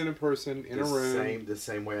Yes. doing it in person in a room. The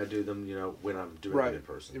same way I do them, when I'm doing Right. it in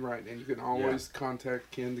person. Right, and you can always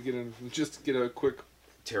contact Ken to get a quick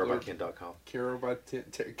TarotByKen.com. Caro by 10.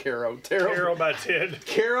 Carol by 10.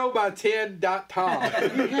 Caro by 10.com.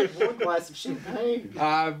 You had one glass of champagne.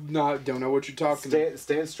 Don't know what you're talking about.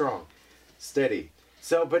 Stand strong. Steady.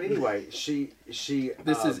 So, but anyway, she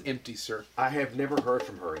This is empty, sir. I have never heard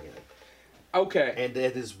from her again. Okay. And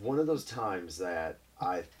it is one of those times that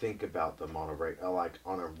I think about them on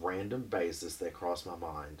a random basis. They cross my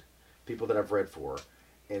mind. People that I've read for,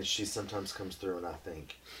 and she sometimes comes through, and I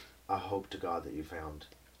think, I hope to God that you found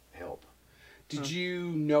help. Did you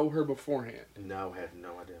know her beforehand? No, I have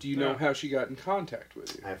no idea. Do you know how she got in contact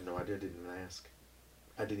with you? I have no idea. I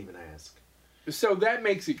didn't even ask. So that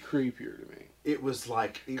makes it creepier to me. It was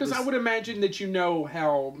like... Because I would imagine that you know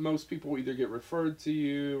how most people either get referred to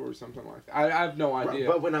you or something like that. I have no idea.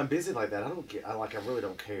 But when I'm busy like that, I don't get... I really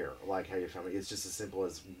don't care, like, how you found me. It's just as simple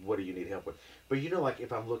as, what do you need help with? But you know, like,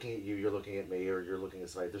 if I'm looking at you, you're looking at me, or you're looking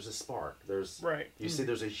at somebody, there's a spark. There's... Right. You see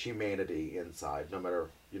there's a humanity inside, no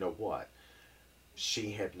matter, you know what.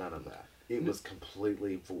 She had none of that. It was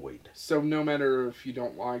completely void. So no matter if you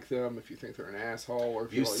don't like them, if you think they're an asshole, or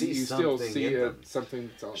if you still see something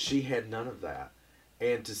that's on. She had none of that,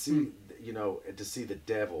 and to see to see the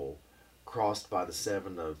devil crossed by the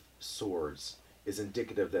 7 of Swords is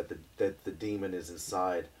indicative that the demon is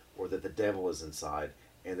inside, or that the devil is inside,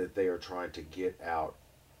 and that they are trying to get out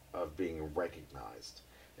of being recognized.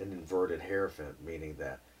 An inverted Hierophant, meaning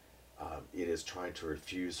that it is trying to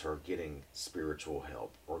refuse her getting spiritual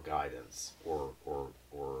help or guidance or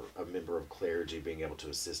a member of clergy being able to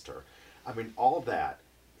assist her. I mean, all that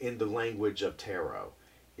in the language of tarot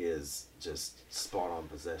is just spot on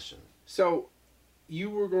possession. So, you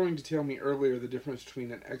were going to tell me earlier the difference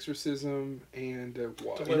between an exorcism and a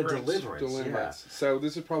what? Deliverance. Yeah. So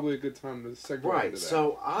this is probably a good time to segue into that. Right.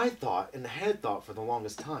 So I thought, and had thought for the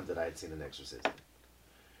longest time, that I had seen an exorcism.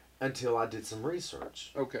 Until I did some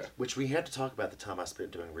research. Okay. Which we had to talk about the time I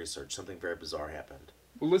spent doing research. Something very bizarre happened.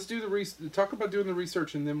 Well, let's do the talk about doing the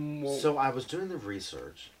research, and then we'll... So I was doing the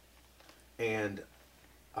research, and...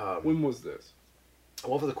 when was this?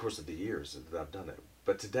 Over the course of the years that I've done it.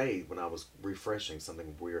 But today, when I was refreshing,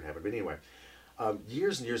 something weird happened. But anyway,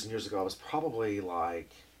 years and years and years ago, I was probably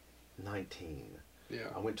like 19. Yeah.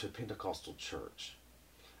 I went to a Pentecostal church.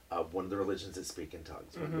 One of the religions that speak in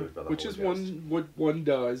tongues. Which is what one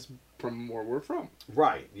does from where we're from.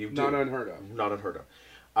 Right. Not unheard of. Not unheard of.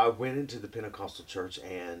 I went into the Pentecostal church,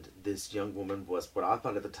 and this young woman was, what I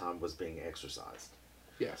thought at the time, was being exorcised.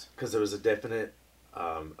 Yes. Because there was a definite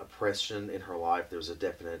oppression in her life. There was a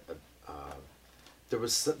definite... there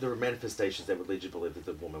were manifestations that would lead you to believe that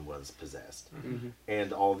the woman was possessed. Mm-hmm.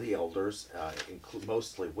 And all the elders,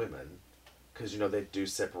 mostly women, because, they do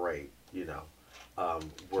separate,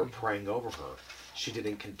 were praying over her. She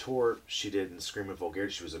didn't contort. She didn't scream in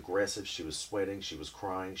vulgarity. She was aggressive. She was sweating. She was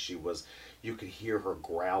crying. You could hear her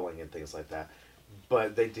growling and things like that.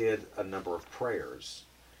 But they did a number of prayers.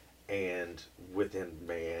 And within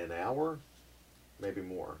an hour, maybe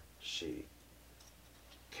more, she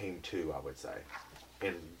came to, I would say.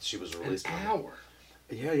 And she was released. An hour?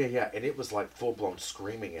 Yeah. And it was like full-blown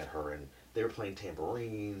screaming at her. And they were playing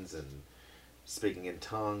tambourines and speaking in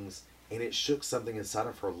tongues. And it shook something inside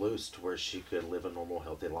of her loose to where she could live a normal,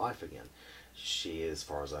 healthy life again. She, as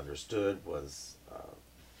far as I understood, was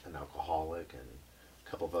an alcoholic and a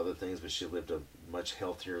couple of other things, but she lived a much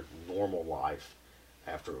healthier, normal life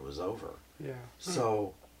after it was over. Yeah.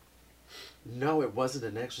 So, no, it wasn't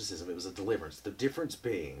an exorcism. It was a deliverance. The difference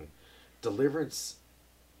being, deliverance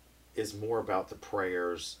is more about the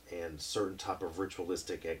prayers and certain type of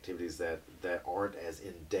ritualistic activities that aren't as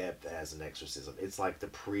in-depth as an exorcism. It's like the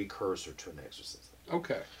precursor to an exorcism.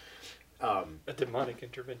 Okay. A demonic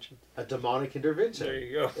intervention. A demonic intervention. There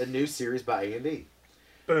you go. A new series by A&D.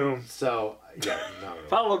 Boom. So, yeah. No.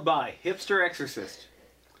 Followed by Hipster Exorcist.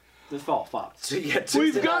 This fall, Fox. So, yeah,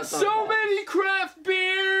 We've got so many craft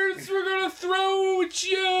beers we're going to throw at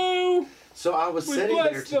you. So I was sitting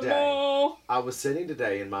there today. Them all. I was sitting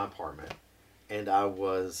today in my apartment, and I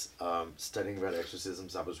was studying about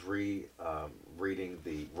exorcisms. I was reading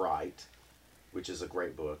The Rite, which is a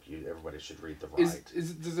great book. Everybody should read The Rite.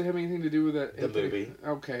 Does it have anything to do with that? The movie.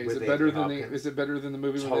 Okay. Is it better than the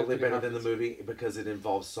movie? Totally better than the movie, because it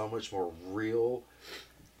involves so much more real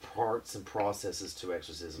parts and processes to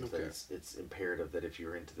exorcisms that it's imperative that if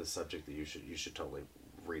you're into the subject that you should totally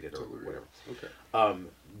read it or whatever. Okay.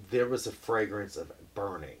 There was a fragrance of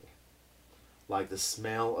burning, like the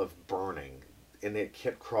smell of burning, and it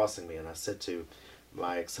kept crossing me. And I said to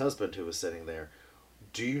my ex-husband, who was sitting there,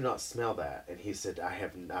 "Do you not smell that?" And he said, I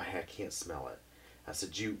can't smell it." I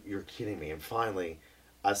said, "You're kidding me." And finally,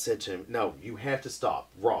 I said to him, "No, you have to stop.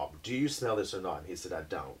 Rob, do you smell this or not?" And he said, "I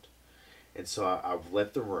don't." And so I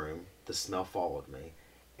left the room. The smell followed me,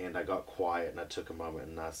 and I got quiet, and I took a moment,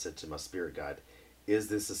 and I said to my spirit guide, "Is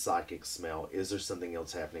this a psychic smell? Is there something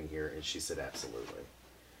else happening here?" And she said, "Absolutely."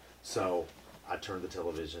 So I turned the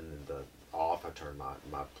television off. I turned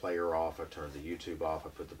my player off. I turned the YouTube off. I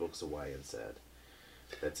put the books away and said,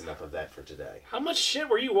 "That's enough of that for today." How much shit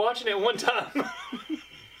were you watching at one time?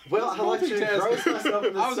 Well, I like to engross myself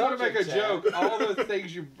in the I was going to make a subject, joke. All the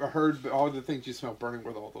things you heard, all the things you smelled burning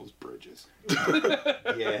with all those bridges.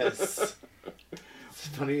 Yes. It's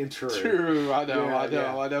funny and true. True, I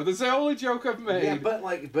know. That's the only joke I've made. Yeah, but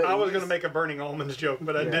I was going to make a burning almonds joke,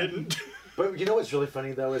 but I didn't. But you know what's really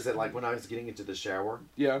funny though is that like when I was getting into the shower,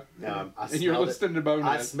 Yeah. And you're listening to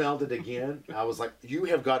Bonehead. I smelled it again. I was like, "You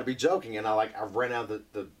have got to be joking!" And I ran out of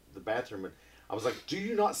the bathroom and I was like, "Do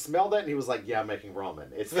you not smell that?" And he was like, "Yeah, I'm making ramen.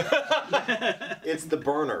 It's it's the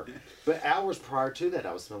burner." But hours prior to that,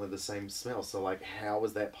 I was smelling the same smell. So like, how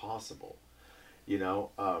was that possible? You know.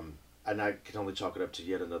 And I can only chalk it up to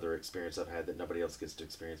yet another experience I've had that nobody else gets to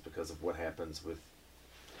experience because of what happens with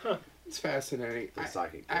It's fascinating. the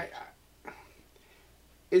psychic.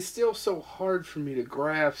 It's still so hard for me to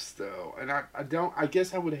grasp, though, and I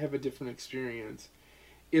guess I would have a different experience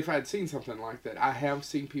if I'd seen something like that. I have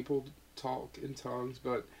seen people talk in tongues,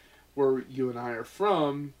 but where you and I are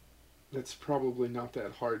from, that's probably not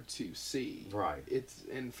that hard to see. Right. It's,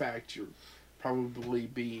 in fact, you're probably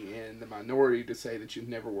be in the minority to say that you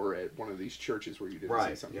never were at one of these churches where you didn't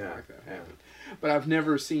see something like that happen. But I've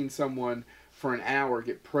never seen someone for an hour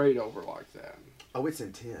get prayed over like that. Oh, it's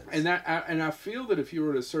intense. And I feel that if you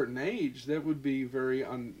were at a certain age, that would be very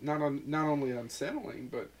not only unsettling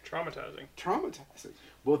but traumatizing.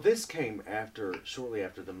 Well, this came shortly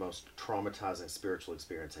after the most traumatizing spiritual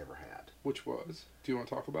experience I ever had. Which was? Do you want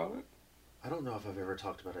to talk about it? I don't know if I've ever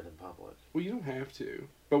talked about it in public. Well, you don't have to.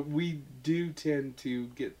 But we do tend to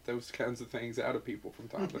get those kinds of things out of people from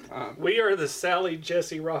time to time. We are the Sally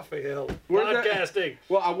Jesse Raphael podcasting.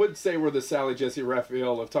 Well, I would say we're the Sally Jesse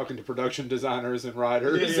Raphael of talking to production designers and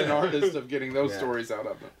writers and artists of getting those stories out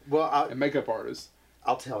of them. Well, and makeup artists.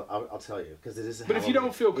 I'll tell you because it is. But if you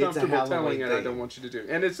don't feel comfortable telling it, I don't want you to do it.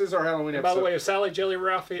 And this is our Halloween episode. By the way, Sally Jelly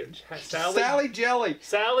Raphael, Sally Jelly,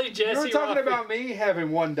 Sally Jesse. You're talking about me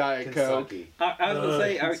having one Diet Coke. I was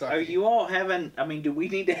gonna say, are you all having? I mean, do we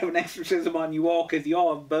need to have an exorcism on you all because you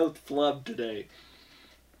all have both flubbed today?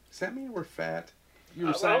 Does that mean we're fat? I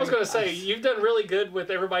was going to say you've done really good with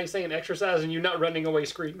everybody saying exercise and you not running away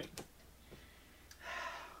screaming.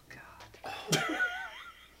 Oh God.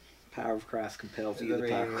 Power of Christ compels you. The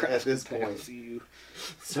power of Christ at this compels point. you.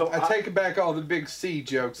 So I take back all the big C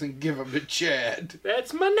jokes and give them to Chad.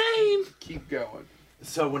 That's my name. Keep going.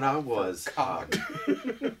 So when I was cock.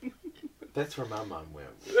 That's where my mind went.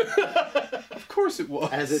 Of course it was.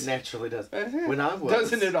 As it naturally does. When I was,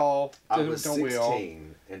 doesn't it all? I was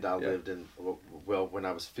 16 and I lived in. Well, when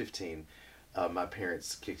I was 15, my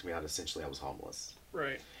parents kicked me out. Essentially, I was homeless.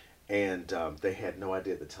 Right. And they had no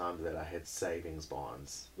idea at the time that I had savings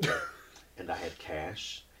bonds, and I had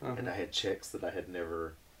cash, and I had checks that I had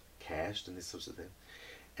never cashed, and these sorts of things.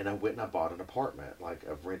 And I went and I bought an apartment. Like,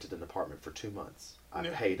 I've rented an apartment for 2 months. I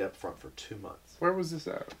paid up front for 2 months. Where was this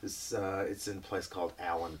at? It's in a place called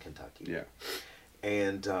Allen, Kentucky. Yeah.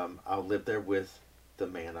 And I lived there with the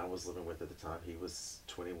man I was living with at the time. He was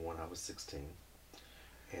 21, I was 16.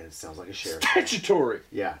 And it sounds like a sheriff. Statutory.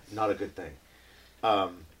 Yeah, not a good thing.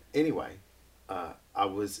 Anyway, I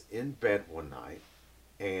was in bed one night,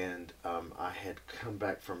 and I had come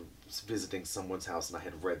back from visiting someone's house, and I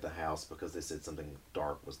had read the house because they said something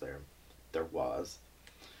dark was there. There was.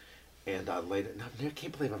 And I laid it, and I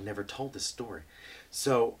can't believe I've never told this story.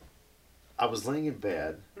 So, I was laying in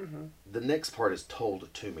bed. Mm-hmm. The next part is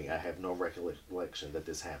told to me. I have no recollection that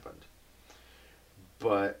this happened.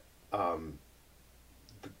 But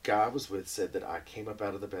the guy I was with said that I came up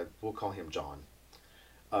out of the bed. We'll call him John.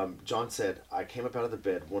 John said, I came up out of the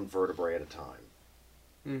bed one vertebrae at a time.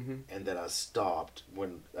 Mm-hmm. And that I stopped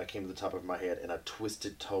when I came to the top of my head, and I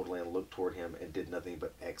twisted totally and looked toward him and did nothing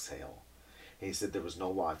but exhale. And he said there was no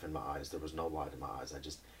life in my eyes. There was no light in my eyes. I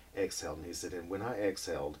just exhaled. And he said, and when I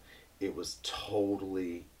exhaled, it was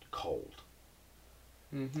totally cold.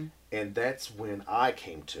 Mm-hmm. And that's when I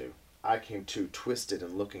came to. I came to twisted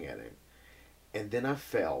and looking at him. And then I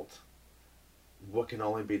felt what can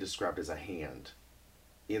only be described as a hand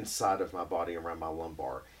inside of my body around my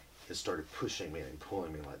lumbar. It started pushing me and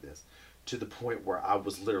pulling me like this to the point where I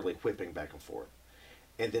was literally whipping back and forth.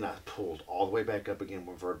 And then I pulled all the way back up again,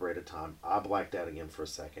 one vertebrae at a time. I blacked out again for a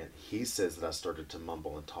second. He says that I started to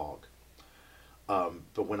mumble and talk.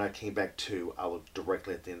 But when I came back to, I looked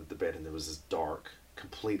directly at the end of the bed, and there was this dark,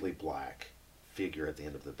 completely black figure at the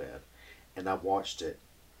end of the bed. And I watched it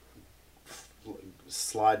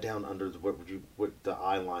slide down under the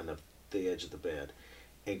eye line of the edge of the bed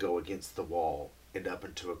and go against the wall and up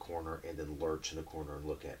into a corner and then lurch in a corner and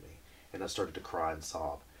look at me. And I started to cry and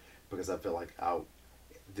sob because I felt like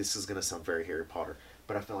this is going to sound very Harry Potter,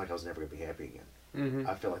 but I felt like I was never going to be happy again. Mm-hmm.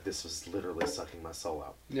 I felt like this was literally sucking my soul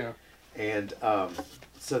out. Yeah. And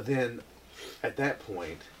so then at that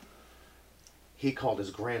point, he called his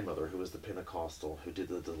grandmother, who was the Pentecostal, who did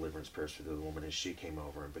the deliverance prayers for the woman, and she came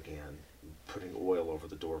over and began putting oil over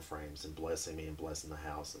the door frames and blessing me and blessing the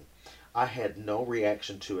house. And I had no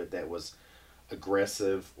reaction to it that was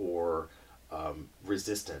aggressive or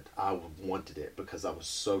resistant. I wanted it because I was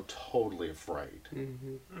so totally afraid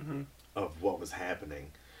of what was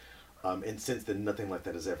happening. And since then, nothing like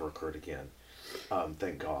that has ever occurred again.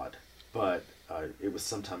 Thank God. But it was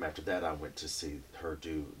sometime after that I went to see her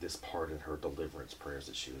do this part in her deliverance prayers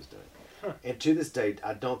that she was doing. Huh. And to this date,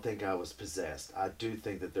 I don't think I was possessed. I do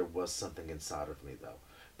think that there was something inside of me, though.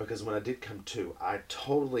 Because when I did come to, I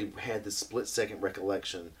totally had this split-second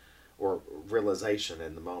recollection or realization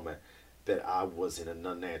in the moment that I was in an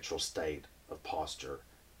unnatural state of posture,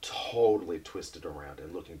 totally twisted around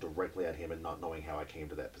and looking directly at him and not knowing how I came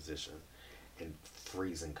to that position and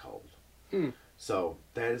freezing cold. So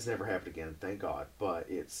that has never happened again, thank God. But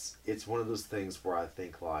it's one of those things where I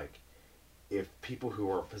think, like, if people who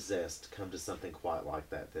are possessed come to something quite like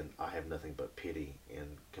that, then I have nothing but pity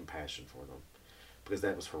and compassion for them, because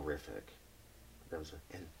that was horrific.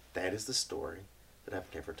 And that is the story that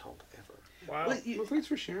I've never told ever. Wow. Well, thanks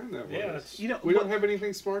for sharing that with Yeah, us. it's- We don't have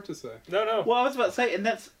anything smart to say. No. Well, I was about to say, and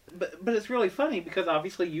but it's really funny because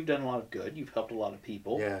obviously you've done a lot of good. You've helped a lot of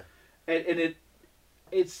people. Yeah. And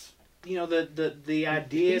it's the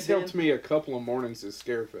idea. He's helped me a couple of mornings at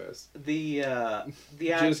Scarefest. The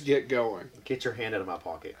Just get going. Get your hand out of my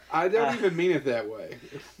pocket. I don't even mean it that way.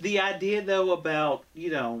 The idea, though, about,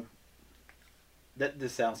 that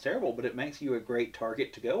this sounds terrible, but it makes you a great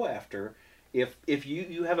target to go after. If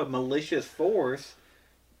you have a malicious force,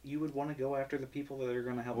 you would want to go after the people that are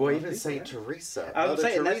going to help. Well, other even people, Saint right? Teresa. I was Mother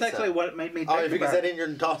saying that's Teresa. actually what made me think Oh, because about. that in your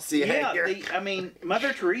dossier. Yeah, here.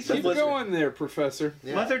 Mother Teresa Keep was going there, Professor.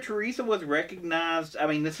 Yeah. Mother Teresa was recognized. I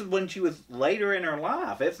mean, this is when she was later in her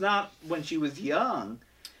life. It's not when she was young.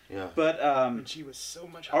 Yeah. But And she was so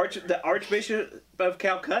much the Archbishop of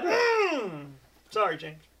Calcutta, Sorry,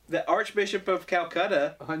 James. the Archbishop of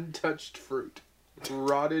Calcutta, Untouched fruit.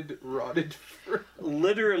 Rotted fruit.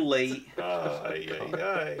 literally,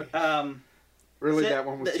 Really, said that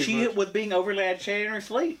one was that too she much? was being overly agitated in her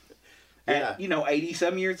sleep. Yeah. At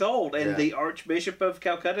 80-some years old, and Yeah. the Archbishop of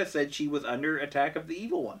Calcutta said she was under attack of the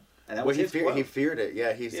evil one, and that Well, was he his feared, quote. he feared it.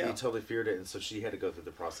 Yeah, he Yeah. totally feared it, and so she had to go through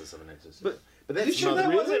the process of an exorcism. But that's You sure Mother-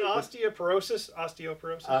 that wasn't osteoporosis?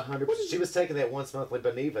 Osteoporosis? 100%. She was taking that once monthly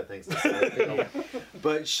Boniva things to say,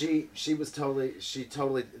 but she was totally she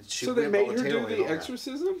So they went made her do voluntarily the on that.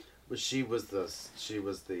 exorcism? But she was the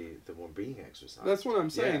one being exorcised. That's what I'm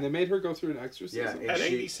saying. Yeah. They made her go through an exorcism. Yeah, and At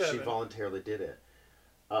she 87. voluntarily did it.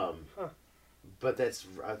 But that's,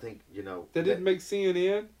 I think, That didn't make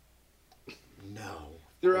CNN? No.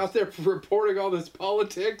 They're out there reporting all this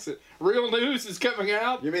politics and real news is coming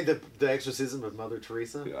out. You mean the exorcism of Mother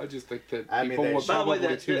Teresa? I just think that I mean, people that would should- By the way,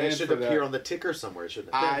 probably that- tune That in should for appear that. on the ticker somewhere,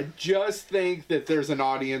 shouldn't it? I just think that there's an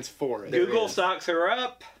audience for it. There Google is. stocks are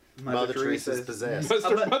up. Mother Teresa's possessed.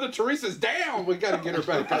 Mother Teresa's down. We got to get her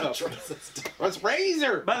back up. Let's raise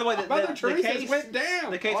her. By the way, Mother Teresa went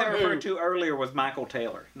down. The case I referred to earlier was Michael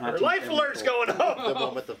Taylor. Her life alert's going up. The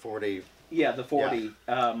one with the 40. Yeah, the 40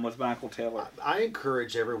 was Michael Taylor. I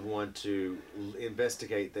encourage everyone to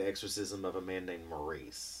investigate the exorcism of a man named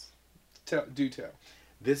Maurice. Do tell.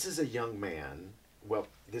 This is a young man. Well,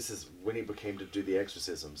 this is when he became to do the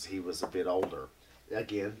exorcisms. He was a bit older.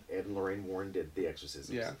 Again, Ed and Lorraine Warren did the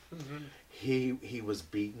exorcisms. Yeah. He was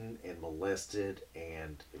beaten and molested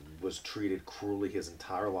and was treated cruelly his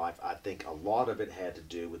entire life. I think a lot of it had to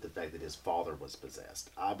do with the fact that his father was possessed.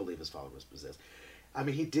 I believe his father was possessed. I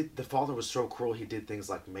mean, the father was so cruel, he did things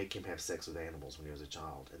like make him have sex with animals when he was a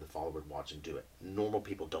child, and the father would watch him do it. Normal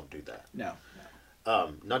people don't do that. No.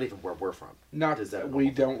 Not even where we're from. Not Does that we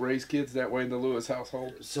normal- don't raise kids that way in the Lewis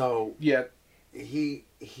household. So Yet.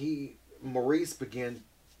 Maurice began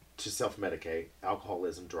to self-medicate,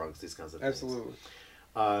 alcoholism, drugs, these kinds of things. Absolutely.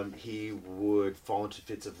 He would fall into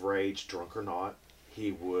fits of rage, drunk or not.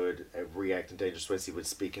 He would react in dangerous ways. He would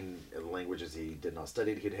speak in languages he did not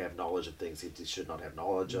study. He'd have knowledge of things he should not have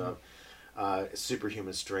knowledge of.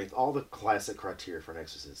 Superhuman strength, all the classic criteria for an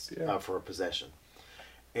exorcist, for a possession.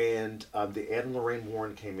 And the Ed and Lorraine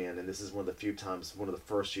Warren came in, and this is one of the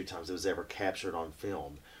first few times it was ever captured on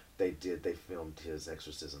film. They filmed his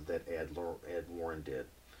exorcism that Ed Warren did,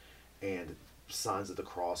 and signs of the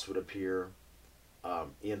cross would appear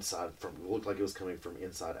looked like it was coming from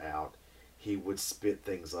inside out. He would spit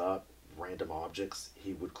things up, random objects.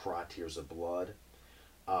 He would cry tears of blood.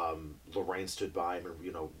 Lorraine stood by him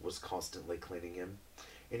and was constantly cleaning him.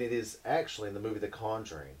 And it is actually in the movie The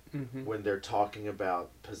Conjuring, when they're talking about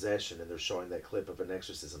possession and they're showing that clip of an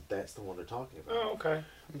exorcism, that's the one they're talking about. Oh, okay.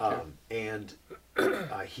 And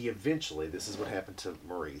he eventually, this is what happened to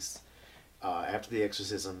Maurice. After the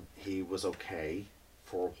exorcism, he was okay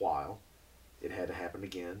for a while. It had to happen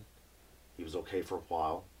again. He was okay for a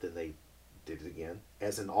while. Then they did it again.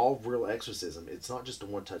 As in all real exorcism, it's not just a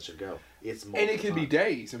one touch and go. It's multiple And it can be times.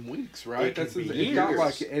 days and weeks, right? It can be it's not years.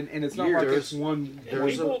 like, and it's not like it's one. And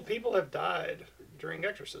There's people have died during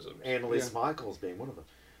exorcisms. Annalise Michaels being one of them.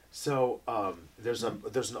 So there's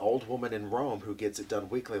an old woman in Rome who gets it done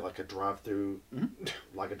weekly, like a drive-through,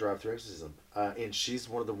 exorcism, and she's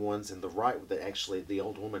one of the ones in the right that actually the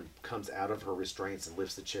old woman comes out of her restraints and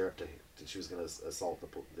lifts the chair up to she was going to assault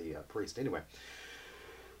the priest. Anyway,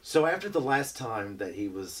 so after the last time that he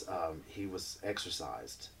was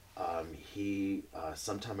exorcised, he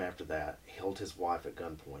sometime after that held his wife at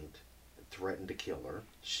gunpoint, threatened to kill her.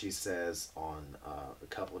 She says on a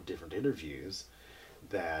couple of different interviews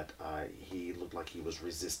that he looked like he was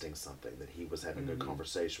resisting something, that he was having a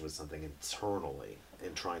conversation with something internally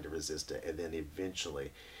and trying to resist it, and then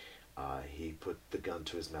eventually he put the gun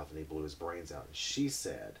to his mouth and he blew his brains out. And she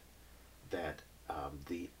said that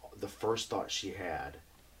the first thought she had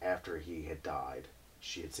after he had died,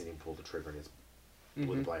 she had seen him pull the trigger and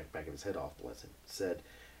blew the back of his head off, bless him, said,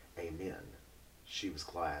 "Amen." She was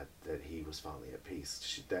glad that he was finally at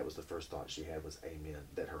peace. That was the first thought she had, was amen,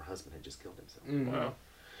 that her husband had just killed himself. Wow.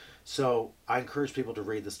 So I encourage people to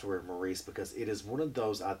read the story of Maurice, because it is one of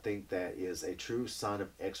those, I think, that is a true sign of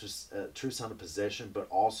possession, but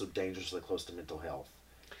also dangerously close to mental health.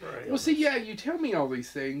 Right. Well, see, yeah, you tell me all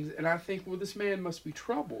these things, and I think, well, this man must be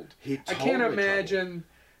troubled. I I can't imagine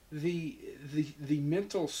the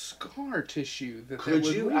mental scar tissue that Could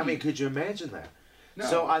would you? leave. I mean, could you imagine that? No.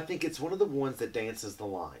 So I think it's one of the ones that dances the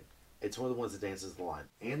line. It's one of the ones that dances the line.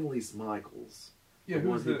 Annalise Michaels, Yeah, the who's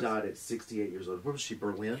one who this? died at 68 years old. Where was she?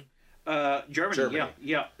 Berlin? Germany.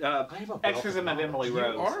 Yeah. I have a wealth Exorcism of of Emily You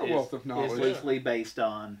Rose are a wealth of is knowledge. loosely based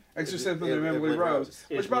on. Exorcism It- of Emily Emily Rose. Rose.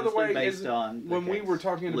 Which, It's by the loosely way, based is on the when we case. were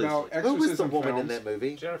talking about Who exorcism was the woman films, in that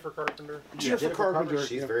movie? Jennifer Carpenter. Jennifer Carpenter.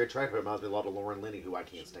 She's yeah. very attractive. It reminds me a lot of Lauren Linney, who I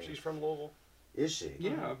can't stand. She's from Louisville. Is she?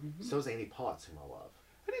 Yeah. Mhm. So is Annie Potts, whom I love.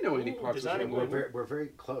 I didn't know Annie Ooh, Potts was designing in women. Louisville. We're very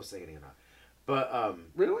close, Annie and I. But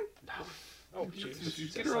Really? Oh, Jesus. You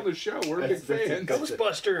get her on the show. We're big That's- fans.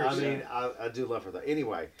 Ghostbusters. I mean, I do love her though.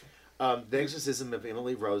 Anyway, The Exorcism of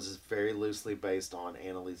Emily Rose is very loosely based on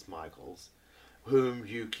Annalise Michaels, whom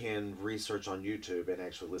you can research on YouTube and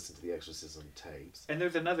actually listen to the exorcism tapes. And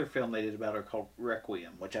there's another film they did about her called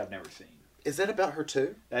Requiem, which I've never seen. Is that about her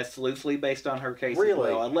too? That's loosely based on her case Really?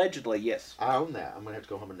 as well. Allegedly, yes. I own that. I'm gonna have to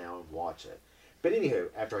go home and now and watch it. But anywho,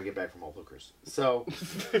 after I get back from all hookers, so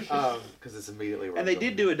because it's immediately. And they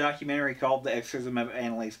did do a documentary called "The Exorcism of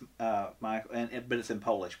Annalise Michael," but it's in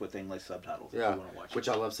Polish with English subtitles. If Yeah, you want to watch which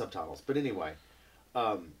it. I love subtitles. But anyway,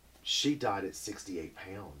 she died at 68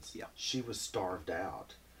 pounds. Yeah. She was starved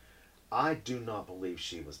out. I do not believe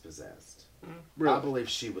she was possessed. Really? I believe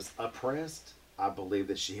she was oppressed. I believe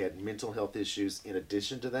that she had mental health issues in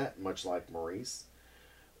addition to that, much like Maurice.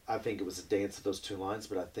 I think it was a dance of those two lines,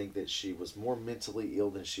 but I think that she was more mentally ill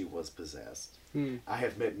than she was possessed. I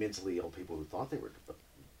have met mentally ill people who thought they were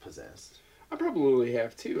possessed. I probably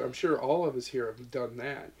have too. I'm sure all of us here have done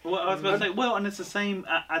that. Well, I was about to say, well, and it's the same.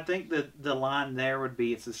 I think that the line there would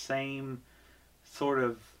be it's the same sort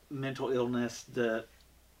of mental illness that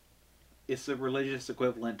it's the religious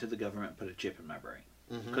equivalent to the government put a chip in my brain.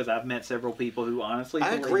 Because I've met several people who honestly I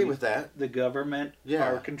believe agree with that. the government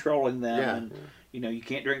Yeah. are controlling them, Yeah. and you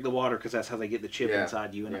can't drink the water because that's how they get the chip Yeah.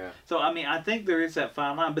 inside you. And Yeah. so, I mean, I think there is that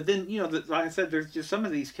fine line. But then, like I said, there's just some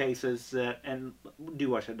of these cases that, and do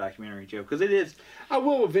watch that documentary, Joe, because it is. I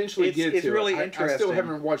will eventually It's- get it's to really it. I still interesting.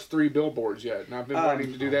 haven't watched 3 Billboards yet, and I've been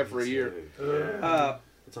wanting to do that for a year. Yeah.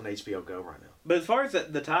 It's on HBO Go right now. But as far as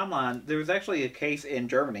the timeline, there was actually a case in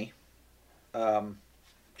Germany.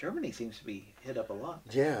 Germany seems to be hit up a lot.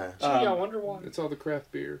 Yeah. Gee, I wonder why. It's all the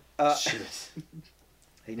craft beer Shit.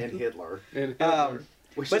 He And did. Hitler. and Hitler.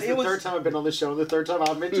 Which But is it the was- third time I've been on this show and the third time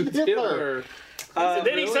I've mentioned Hitler. And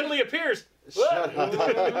then he really? suddenly appears. Shut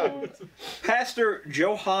up. Pastor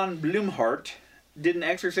Johann Blumhardt did an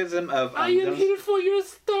exorcism of. I'm for your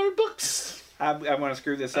Starbucks. going to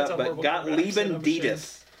screw this That's up, a but horrible accent, Gottlieben I'm ashamed.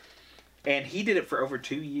 Dietz. And he did it for over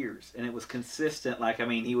 2 years, and it was consistent. Like, I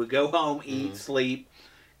mean, he would go home, eat, sleep,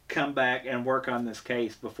 come back, and work on this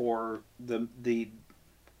case before the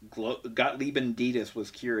Gottlieben Dietz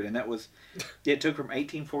was cured, and it took from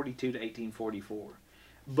 1842 to 1844.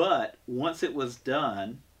 But once it was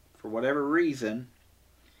done, for whatever reason,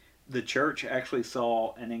 the church actually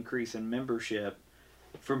saw an increase in membership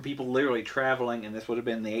from people literally traveling, and this would have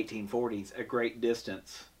been in the 1840s, a great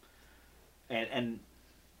distance. And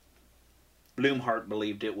Blumhardt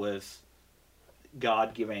believed it was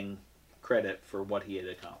God giving credit for what he had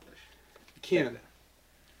accomplished. Ken,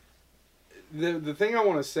 the thing I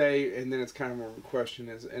want to say, and then it's kind of more of a question,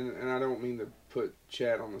 is, and I don't mean to put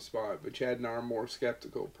Chad on the spot, but Chad and I are more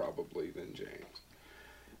skeptical probably than James.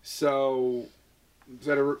 So, is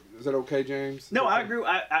that okay, James? No, I agree.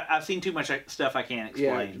 I've seen too much stuff I can't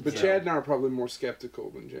explain. Yeah, but so. Chad and I are probably more skeptical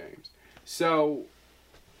than James. So,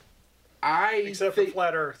 Except for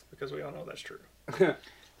Flat Earth, because we all know that's true.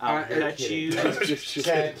 I'll cut you. just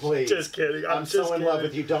Chad, please. Just kidding. I'm just so in kidding. love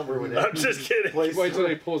with you. Don't ruin it. I'm just kidding. Please. wait till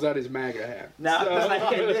he pulls out his MAGA hat. No,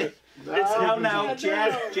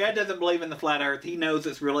 Chad doesn't believe in the flat Earth. He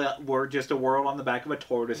knows we're just a world on the back of a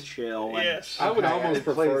tortoise shell. And Yes. I would almost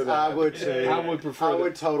prefer that. I would too. I would prefer I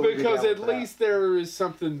would that. totally be because down at with that. least there is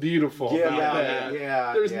something beautiful about that.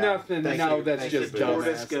 Yeah. There's yeah. nothing. Thank No, you. that's Thank just you, dumb. Boo.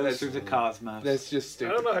 tortoise goes That's- through the cosmos. That's just I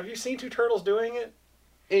don't stupid. know. Have you seen two turtles doing it?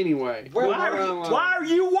 Anyway, Why are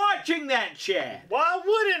you watching that, Chad? Why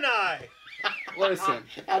wouldn't I? listen,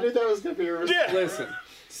 I knew that was going to be a response. Yeah. listen.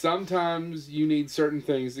 Sometimes you need certain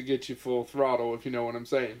things to get you full throttle, if you know what I'm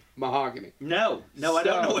saying. Mahogany. No, I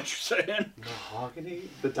don't know what you're saying. Mahogany?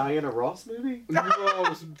 The Diana Ross movie? Well, I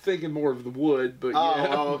was thinking more of the wood, but yeah.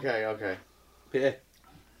 Oh, okay. Yeah,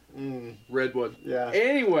 Mm, redwood. yeah.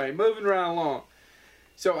 Anyway, moving right along.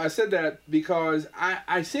 So I said that because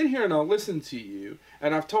I sit here and I'll listen to you,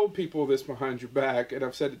 and I've told people this behind your back, and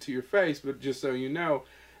I've said it to your face, but just so you know,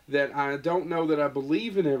 that I don't know that I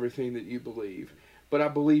believe in everything that you believe, but I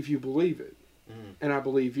believe you believe it, and I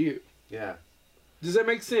believe you. Yeah. Does that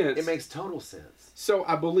make sense? It makes total sense. So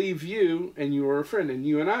I believe you, and you are a friend, and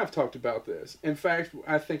you and I have talked about this. In fact,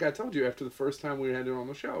 I think I told you after the first time we had it on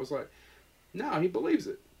the show, I was like, no, he believes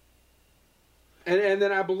it. And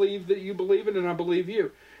then I believe that you believe it, and I believe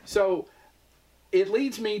you. So it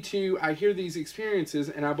leads me to, I hear these experiences,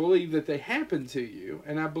 and I believe that they happened to you,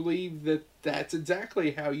 and I believe that that's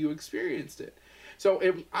exactly how you experienced it. So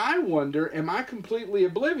I wonder, am I completely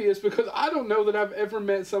oblivious? Because I don't know that I've ever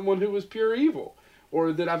met someone who was pure evil,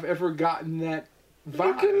 or that I've ever gotten that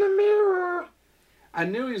vibe. Look in the mirror. I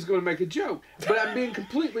knew he was going to make a joke, but I'm being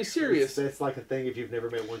completely serious. It's like a thing, if you've never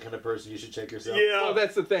met one kind of person, you should check yourself. Yeah. Well,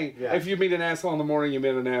 that's the thing. Yeah. If you meet an asshole in the morning, you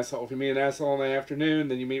meet an asshole. If you meet an asshole in the afternoon,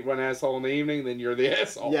 then you meet one asshole in the evening, then you're the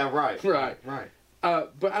asshole. Yeah, right. Right.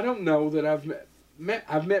 But I don't know that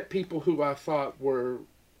I've met people who I thought who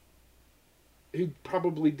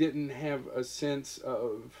probably didn't have a sense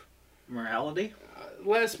of Morality?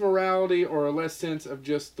 less morality or a less sense of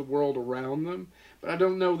just the world around them. But I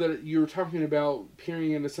don't know that you're talking about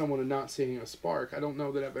peering into someone and not seeing a spark. I don't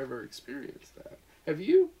know that I've ever experienced that. Have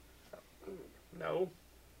you? No.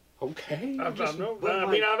 Okay.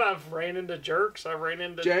 I've ran into jerks. I've ran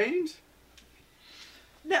into. James?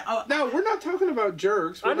 No, No, we're not talking about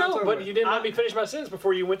jerks. We're I not know, talking but about- you didn't let me finish my sentence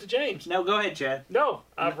before you went to James. no, go ahead, Chad. No,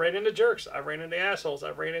 I've ran into jerks. I've ran into assholes.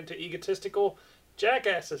 I've ran into egotistical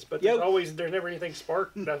jackasses. But there's never anything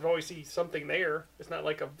sparked. I've always see something there. It's not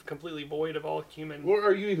like a completely void of all human. Or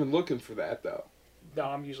are you even looking for that, though? No,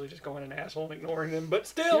 I'm usually just going an asshole and ignoring them. But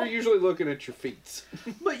still, You're usually looking at your feet.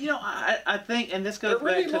 But I think, and this they're goes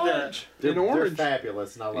really back to large. In They're orange.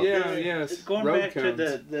 fabulous, and I love Yeah, them. yes. going Road back cones.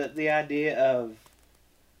 to the idea of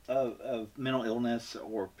mental illness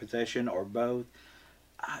or possession or both.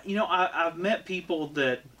 I've met people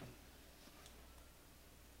that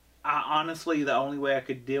I honestly, the only way I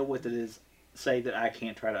could deal with it is say that I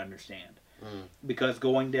can't try to understand. Because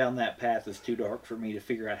going down that path is too dark for me to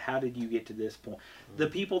figure out how did you get to this point. The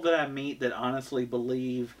people that I meet that honestly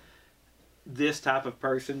believe this type of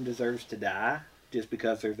person deserves to die just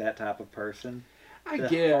because they're that type of person. I The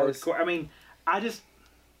guess. hardcore- I mean,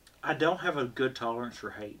 I don't have a good tolerance for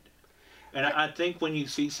hate. And I think when you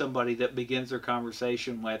see somebody that begins their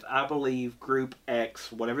conversation with, I believe group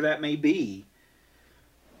X, whatever that may be,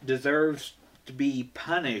 deserves to be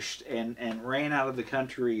punished and ran out of the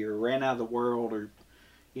country or ran out of the world or,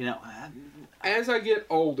 As I get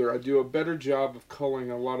older, I do a better job of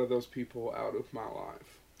culling a lot of those people out of my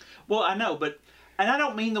life. Well, I know, and I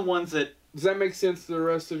don't mean the ones that, Does that make sense to the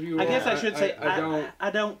rest of you? I guess I should say, I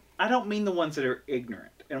don't. I don't mean the ones that are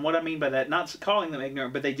ignorant. And what I mean by that, not calling them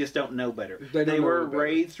ignorant, but they just don't know better. They don't know were better.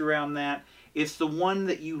 raised around that. It's the one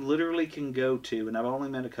that you literally can go to, and I've only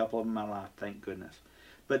met a couple of them in my life, thank goodness.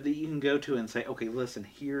 But that you can go to and say, okay, listen,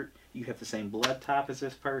 here you have the same blood type as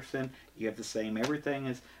this person. You have the same everything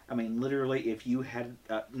as, literally, if you had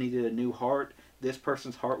needed a new heart, this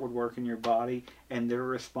person's heart would work in your body, and their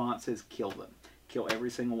response is kill them. Kill every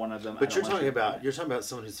single one of them. But you're talking about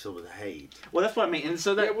someone who's filled with hate. Well, that's what I mean, and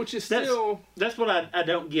so that Yeah, which is still. that's what I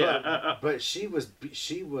don't get. But she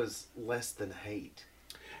was less than hate.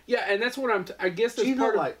 Yeah, and that's what I guess that's Do you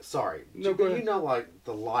part know, of. sorry. No, go ahead.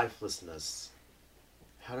 The lifelessness,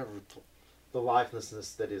 the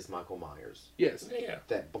lifelessness that is Michael Myers. Yes. Yeah.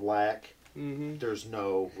 That black, Mm-hmm. There's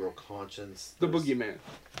no real conscience. The There's- boogeyman.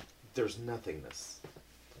 There's nothingness.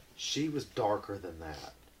 She was darker than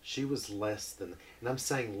that. She was less than, and I'm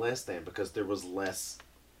saying less than because there was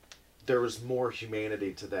more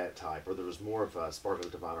humanity to that type, or there was more of a spark of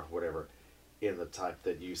the divine or whatever in the type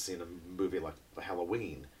that you see in a movie like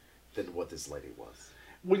Halloween than what this lady was.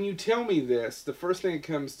 When you tell me this, the first thing that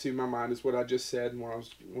comes to my mind is what I just said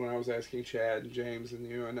when I was asking Chad and James and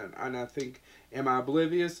you, and I think, am I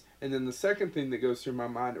oblivious? And then the second thing that goes through my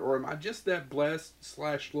mind, or am I just that blessed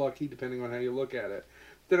 / lucky, depending on how you look at it,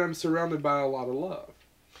 that I'm surrounded by a lot of love?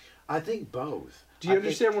 I think both. Do you I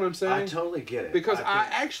understand think- what I'm saying? I totally get it. Because I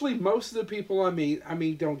think- actually, most of the people I mean,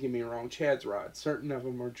 don't get me wrong, Chad's right. Certain of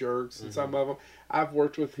them are jerks, and some of them, I've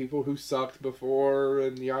worked with people who sucked before,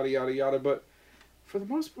 and yada, yada, yada, but for the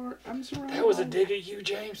most part, I'm surrounded. That was a by- dig at you,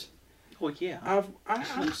 James. Well, yeah.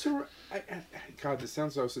 I'm surrounded. God, this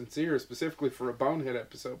sounds so sincere, specifically for a Bonehead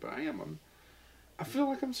episode, but I feel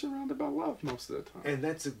like I'm surrounded by love most of the time. And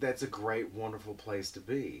that's a great, wonderful place to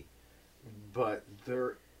be. But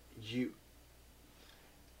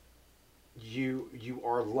you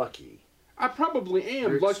are lucky. I probably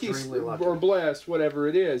am You're lucky extremely lucky. or blessed, whatever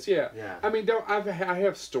it is. Yeah. Yeah. I mean, I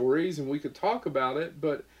have stories, and we could talk about it,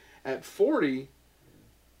 but at 40,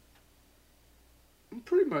 I'm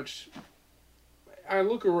pretty much. I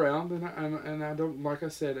look around, and I don't, like I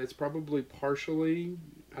said, it's probably partially.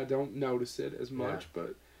 I don't notice it as much,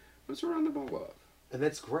 but I'm surrounded by love. And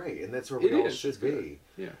that's great, and that's where It we all is, should it's good. be.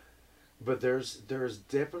 Yeah. But there's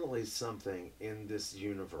definitely something in this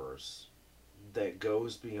universe that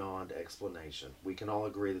goes beyond explanation. We can all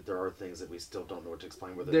agree that there are things that we still don't know what to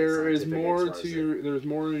explain. Whether There it's is scientific, more X, Y, to Z. there's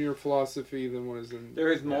more in your philosophy than what is in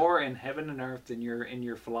There is more in heaven and earth than in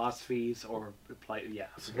your philosophies or yeah.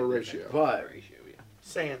 Horatio. But Horatio, yeah.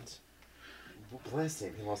 Sands. bless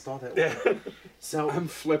him, he lost all that. Yeah. weight. So I'm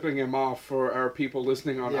flipping him off for our people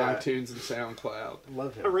listening on Yeah. iTunes and SoundCloud.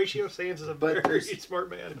 love him. Horatio Sands is a But very there's- smart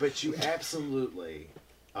man. But you absolutely,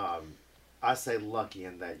 I say lucky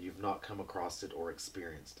in that you've not come across it or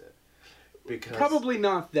experienced it. Because Probably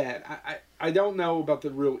not that. I don't know about the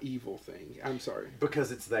real evil thing. I'm sorry.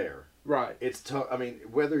 because it's there. Right. I mean,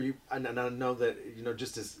 whether you and I know that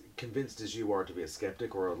just as convinced as you are to be a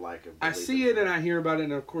skeptic or like a I believer see it in and I hear about it,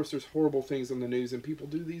 and of course there's horrible things on the news, and people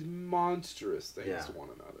do these monstrous things Yeah. to one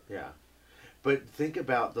another. Yeah. But think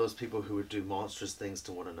about those people who would do monstrous things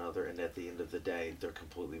to one another, and at the end of the day, they're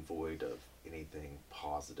completely void of anything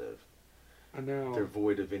positive. I know. They're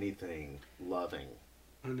void of anything loving,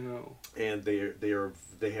 I know. and they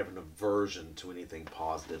have an aversion to anything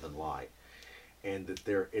positive and light, and that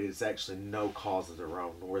it is actually no cause of their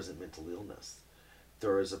own, nor is it mental illness.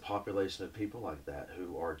 There is a population of people like that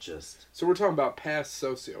who are just So we're talking about past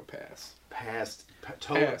sociopaths. past.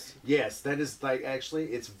 Yes, that is like actually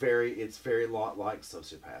it's very lot like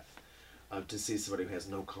sociopath. To see somebody who has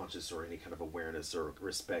no conscience or any kind of awareness or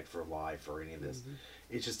respect for life or any of this,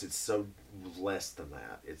 it's so less than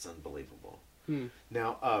that. It's unbelievable.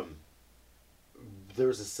 Now,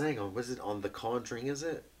 there's a saying was it on The Conjuring? Is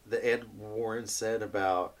it that Ed Warren said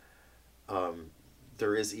about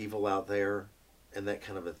there is evil out there and that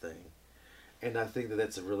kind of a thing, and I think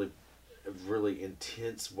that's a really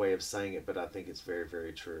intense way of saying it, but I think it's very,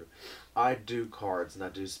 very true. I do cards, and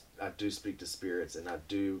I do speak to spirits, and I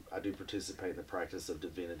do participate in the practice of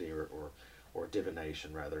divinity or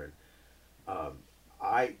divination rather. And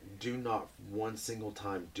I do not one single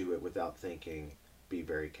time do it without thinking, be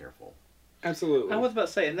very careful. Absolutely. I was about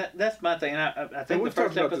to say, and that's my thing. And I and think the we've talked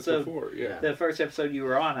first about this episode, before. Yeah. the first episode you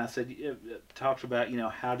were on, I said talked about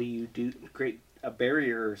how do you create a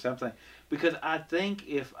barrier or something, because I think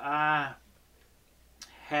if I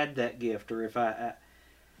had that gift, or if I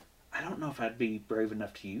don't know if I'd be brave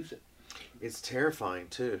enough to use it, It's terrifying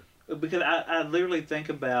too. because I literally think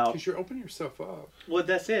about, Because you're opening yourself up. well,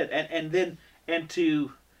 that's it, and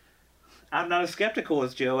to. I'm not as skeptical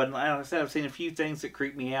as Joe, and like I said, I've seen a few things that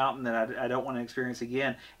creep me out and that I don't want to experience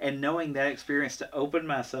again. And knowing that experience, to open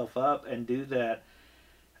myself up and do that,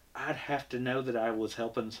 I'd have to know that I was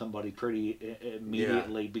helping somebody pretty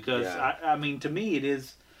immediately. Because, Yeah. I mean, to me, it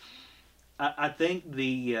is... I think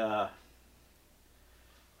the...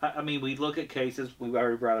 I mean, we look at cases, we've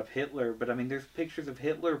already brought up Hitler, but I mean, there's pictures of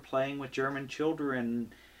Hitler playing with German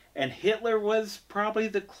children, and Hitler was probably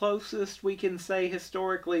the closest we can say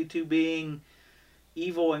historically to being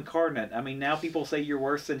evil incarnate. I mean, now people say you're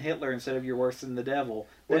worse than Hitler instead of you're worse than the devil.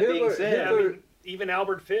 Well, That being Hitler- said, I mean, even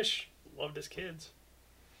Albert Fish loved his kids.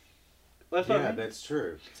 that's what I Yeah, mean. that's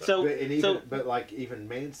true. So, But so like even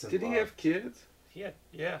Manson. Did he loved- have kids?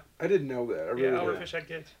 Yeah. I didn't know that. I really Yeah, didn't. Overfish had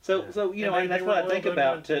kids. So Yeah. so you know, And and they that's were what I loyal think to him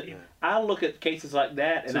about. until he- I look at cases like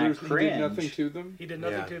that and So I he did cringe. nothing to them? He did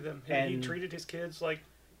nothing Yeah. to them. He And- treated his kids like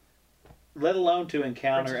Let alone to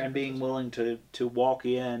encounter Princess and being princess. willing to walk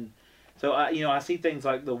in. So I see things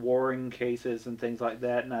like the Warring cases and things like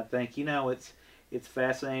that, and I think it's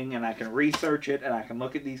fascinating, and I can research it, and I can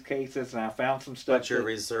look at these cases, and I found some stuff. But you're that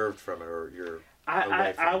reserved from it, or you're I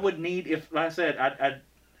away from it. would need, if like I said,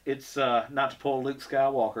 it's not to pull Luke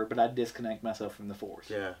Skywalker, but I'd disconnect myself from the Force.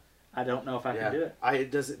 yeah. I don't know if I can do it.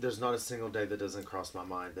 It doesn't. There's not a single day that doesn't cross my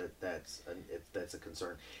mind that's a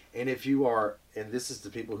concern. And if you are, and this is the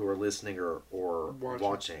people who are listening or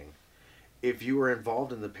watching, if you are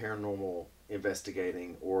involved in the paranormal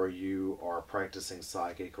investigating, or you are practicing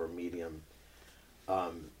psychic or medium,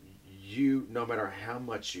 you, no matter how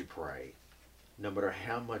much you pray, no matter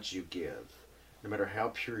how much you give, no matter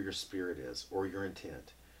how pure your spirit is or your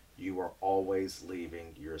intent, you are always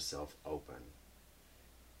leaving yourself open.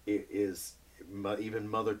 It is, even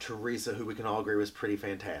Mother Teresa, who we can all agree was pretty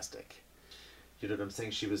fantastic. You know what I'm saying?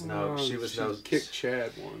 She was kicked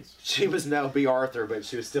Chad once. She was no B. Arthur, but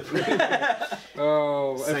she was still pretty.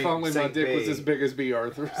 Oh, if Saint- only my Saint dick was B. as big as B.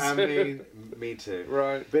 Arthur's. I mean, me too.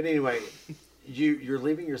 Right. But anyway, you're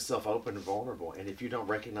leaving yourself open and vulnerable, and if you don't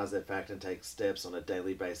recognize that fact and take steps on a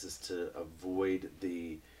daily basis to avoid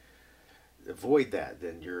that,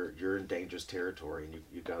 then you're in dangerous territory, and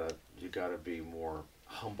you gotta be more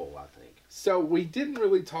humble, I think. So we didn't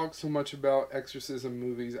really talk so much about exorcism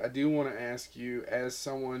movies. I do want to ask you, as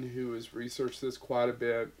someone who has researched this quite a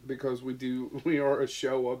bit, because we are a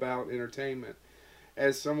show about entertainment.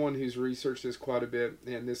 As someone who's researched this quite a bit,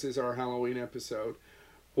 and this is our Halloween episode,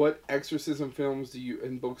 what exorcism films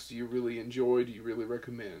and books do you really enjoy? Do you really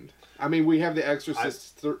recommend? I mean, we have the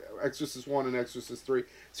Exorcist, Exorcist 1 and Exorcist 3.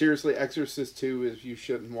 Seriously, Exorcist 2 is, you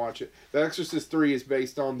shouldn't watch it. The Exorcist 3 is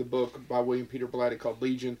based on the book by William Peter Blatty called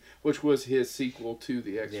Legion, which was his sequel to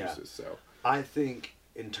The Exorcist. Yeah. So I think,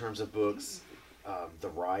 in terms of books, The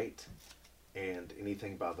Rite and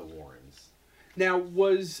anything by the Warrens. Now,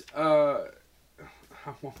 was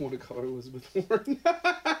I want to call her Elizabeth Warren.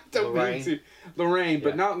 Lorraine,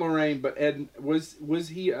 but not Lorraine, but Ed. Was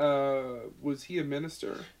he a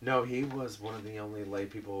minister? No, he was one of the only lay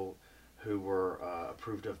people who were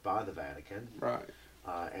approved of by the Vatican. Right.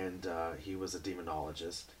 And he was a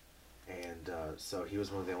demonologist, and so he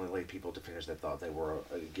was one of the only lay people defenders that thought they were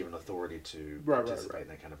given authority to participate in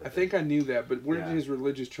that kind of a thing. I think I knew that, but where did his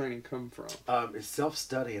religious training come from? It's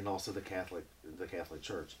self-study, and also the Catholic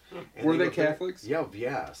Church. And were they Catholics?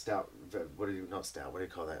 Yeah, stout. What do you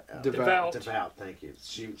call that? Devout. Devout. Thank you.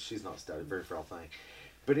 She's not stout. A very frail thing.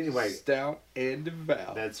 But anyway, stout and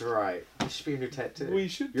devout. That's right. This should be your new tattoo. We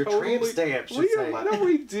should your totally. tramp stamp should say. Why don't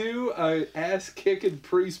we do a ass-kicking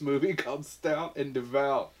priest movie called Stout and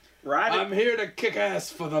Devout? Right. I'm here to kick ass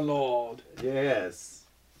for the Lord. Yes.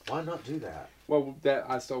 Why not do that? Well,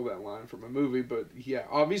 I stole that line from a movie, but yeah,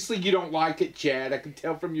 obviously you don't like it, Chad. I can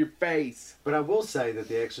tell from your face. But I will say that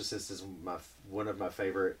The Exorcist is one of my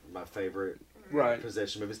favorite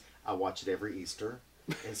possession movies. I watch it every Easter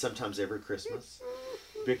and sometimes every Christmas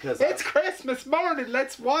because it's Christmas morning.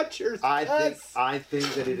 Let's watch your. I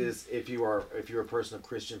think that it is, if you're a person of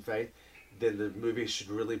Christian faith, then the movie should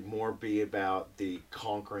really more be about the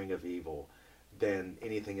conquering of evil than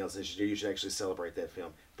anything else. You should actually celebrate that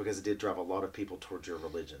film because it did drive a lot of people towards your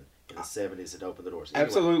religion. In the 70s, it opened the doors. Anyway,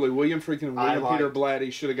 absolutely. William Peter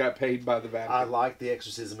Blatty should have got paid by the Vatican. I like The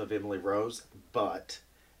Exorcism of Emily Rose, but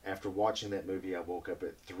after watching that movie, I woke up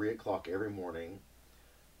at 3 o'clock every morning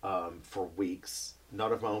for weeks.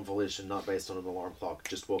 Not of my own volition, not based on an alarm clock.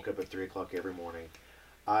 Just woke up at 3 o'clock every morning.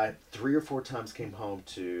 I 3 or 4 times came home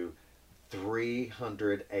to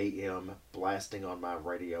 300 a.m. blasting on my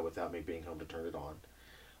radio without me being home to turn it on.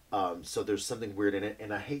 So there's something weird in it,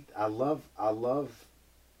 and I love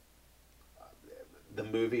the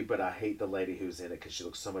movie, but I hate the lady who's in it because she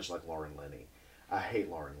looks so much like Lauren Linney. I hate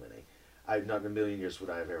Lauren Linney. Not in a million years would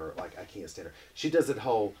I have ever, I can't stand her. She does that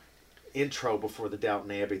whole intro before the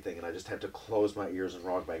Downton Abbey thing, and I just have to close my ears and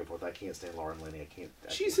rock back and forth. I can't stand Lauren Linney.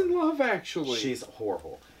 She's in Love, Actually. She's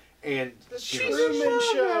horrible. And she's in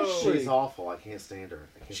Love, Actually. She's awful. I can't stand her.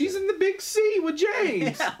 She's in The Big C with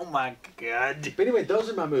James. Oh my God. But anyway, those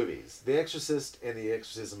are my movies: The Exorcist and The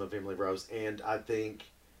Exorcism of Emily Rose. And I think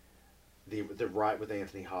the Rite with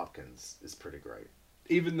Anthony Hopkins is pretty great.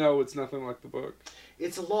 Even though it's nothing like the book.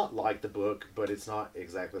 It's a lot like the book, but it's not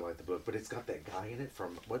exactly like the book. But it's got that guy in it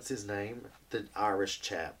from, what's his name? The Irish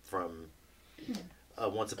chap from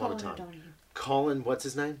Once Upon a Time. Colin, what's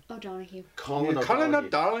his name? O'Donoghue. Colin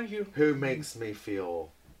O'Donoghue. Who makes me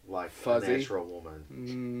feel like fuzzy. a natural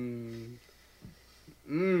woman.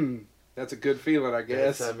 That's a good feeling, I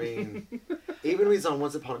guess. Yes, I mean, even when he's on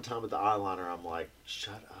Once Upon a Time with the eyeliner, I'm like,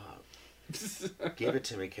 shut up. Give it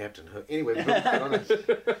to me, Captain Hook. Anyway, I don't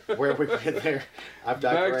know where we get there. I've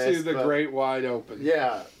digressed. Back to the but- great wide open.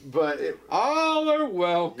 Yeah, but All are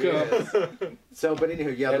welcome. yes. So, but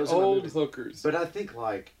anywho, yeah, And those are my old movies. hookers. But I think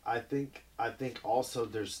I think also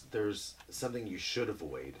there's something you should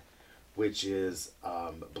avoid, which is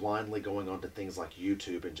blindly going onto things like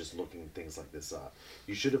YouTube and just looking things like this up.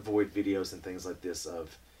 You should avoid videos and things like this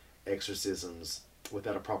of exorcisms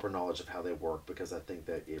without a proper knowledge of how they work, because I think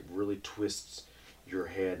that it really twists your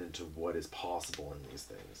head into what is possible in these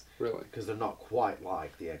things. Really? Because they're not quite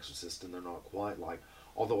like The Exorcist, and they're not quite like,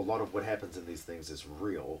 although a lot of what happens in these things is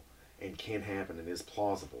real and can happen and is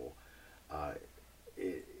plausible,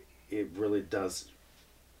 it really does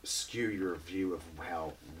skew your view of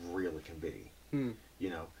how real it can be. You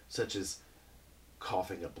know, such as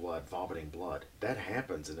coughing up blood, vomiting blood. That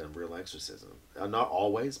happens in a real exorcism. Not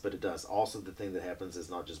always, but it does. Also, the thing that happens is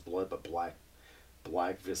not just blood, but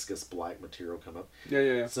viscous black material come up.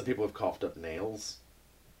 Yeah. Some people have coughed up nails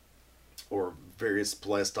or various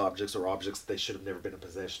blessed objects or objects that they should have never been in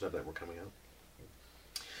possession of that were coming out.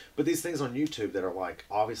 But these things on YouTube that are like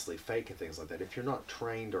obviously fake and things like that, if you're not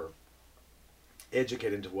trained or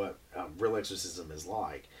educated into what real exorcism is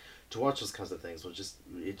like, to watch those kinds of things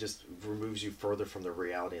it just removes you further from the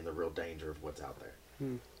reality and the real danger of what's out there.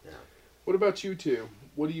 Yeah. What about you two?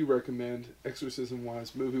 What do you recommend,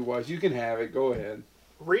 exorcism-wise, movie-wise? You can have it. Go ahead.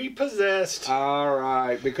 Repossessed. All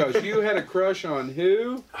right. Because you had a crush on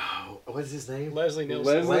who? Oh, what's his name? Leslie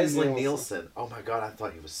Nielsen. Leslie Nielsen. Nielsen. Oh my God, I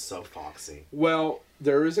thought he was so foxy. Well,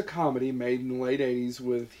 there is a comedy made in the late 80s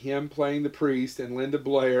with him playing the priest and Linda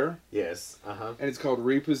Blair, Yes. Uh-huh. and it's called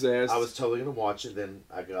Repossessed. I was totally going to watch it, then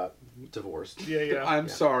I got divorced. Yeah. I'm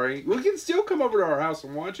sorry. We can still come over to our house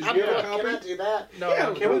and watch it. I'm You have a not- copy? do that? No, Yeah,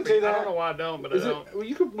 can we do I that? don't know why I don't, but I Is it, don't.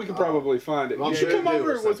 well, we can probably find it. Well, You I'm should sure come you do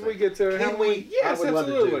over or once we something. get to Can Halloween. we? Yes, I would love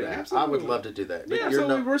to absolutely. do that. Absolutely. I would love to do that. But Yeah, you're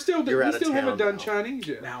absolutely. not, We out of still haven't town done now. Chinese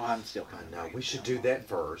yet. Now I'm still coming I know. back. We should do that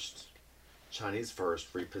first. Chinese first,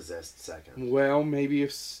 repossessed second. Well, maybe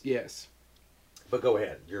yes. But go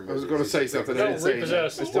ahead. Your I was movie. going to say something. I No, didn't say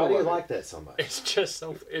Repossessed. anything. I still Why do you love it. like that so much? It's just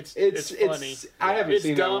so it's It's funny. I haven't It's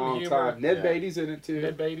seen that in a dumb long humor. time. Ned Yeah. Beatty's in it too.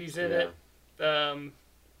 Ned Beatty's in Yeah. it.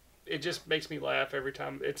 It just makes me laugh every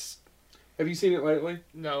time. It's Have you seen it lately?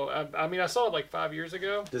 no. I mean, I saw it like 5 years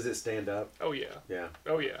ago. Does it stand up? Oh yeah. Yeah.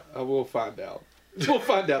 Oh yeah. We'll find out. We'll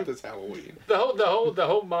find out this Halloween. The whole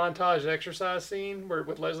montage exercise scene where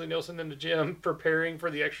with Leslie Nielsen in the gym preparing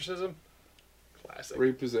for the exorcism. Classic.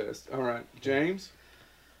 Repossessed. All right, James.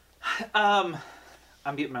 I'm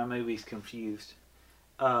getting my movies confused.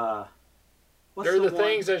 What's They're the one-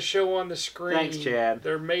 things that show on the screen. Thanks, Chad.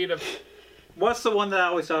 They're made of. What's the one that I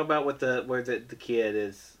always talk about with where the kid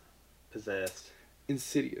is possessed?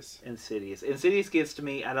 Insidious. Insidious. Insidious gets to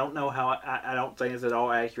me. I don't know how. I don't think it's at all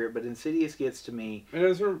accurate, but Insidious gets to me. And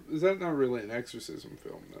is that not really an exorcism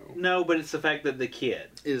film, though? No, but it's the fact that the kid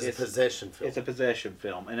It is a possession film. It's a possession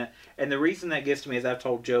film, and the reason that gets to me is I've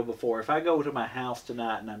told Joe before. If I go to my house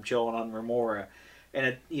tonight and I'm chilling on Remora,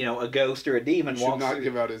 and a ghost or a demon You should walks not through,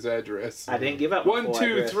 give out his address. I didn't give out my 1, full 2,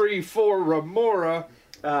 address. 3, 4 Remora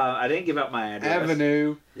I didn't give out my address.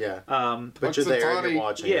 Avenue. Yeah. But But you're there and Punxsutawney. you're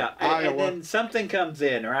watching. yeah, it. and Iowa. then something comes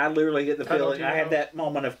in, or I literally get the Tunnel feeling I Gino. had that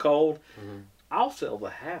moment of cold. Mhm. I'll sell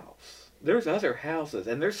the house. There's other houses,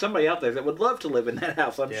 and there's somebody out there that would love to live in that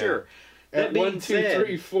house. I'm Yeah. sure. At That being 1, 2, said,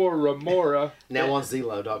 3, 4 Remora. Now on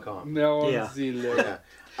Zillow.com. No on Yeah. Zillow. Yeah.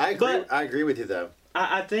 I agree with you though.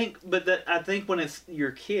 I think when it's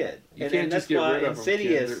your kid, You and can't that's just get why rid of them, kid.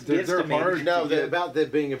 Insidious They're gets to me. hard. No, to get- about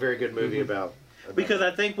that being a very good movie about Because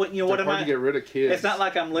I think what They're am hard I? to get rid of kids. It's not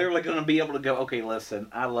like I'm literally going to be able to go. Okay, listen,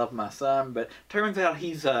 I love my son, but turns out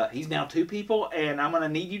he's now 2 people, and I'm going to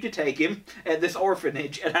need you to take him at this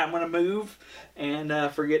orphanage, and I'm going to move and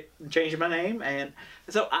change my name, and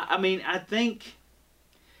so I mean I think,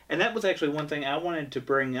 and that was actually one thing I wanted to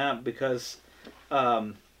bring up because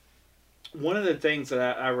one of the things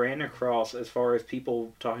that I ran across as far as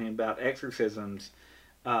people talking about exorcisms.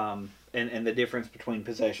 And the difference between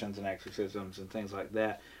possessions and exorcisms and things like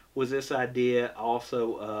that was this idea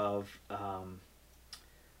also of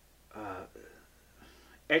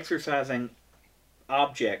exorcising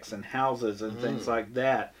objects and houses and things like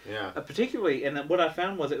that. Yeah. Particularly, and what I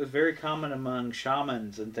found was it was very common among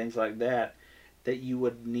shamans and things like that you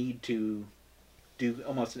would need to do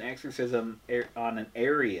almost an exorcism on an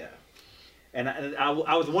area. And I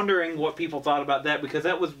was wondering what people thought about that because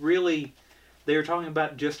that was really... They were talking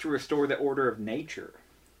about just to restore the order of nature.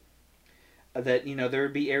 That, there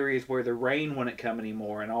would be areas where the rain wouldn't come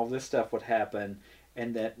anymore and all this stuff would happen.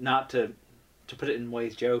 and that not to put it in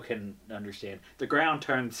ways Joe can understand, the ground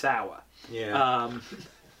turned sour. Yeah.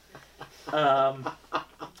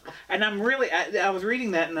 And I'm really, I was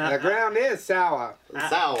reading that, and The ground is sour.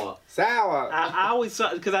 Sour. Sour. I always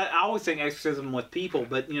saw, because I always think exorcism with people,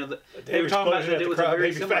 but they were damn talking about explosion that at it the was a Crybaby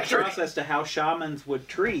very similar Factory. process to how shamans would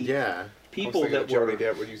treat Yeah. people I was that thinking of were Johnny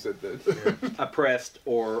Depp when you said that. oppressed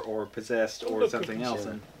or possessed or something else.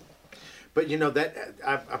 Yeah. And But you know that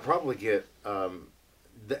I probably get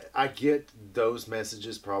I get those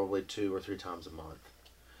messages probably 2 or 3 times a month.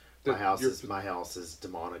 My house is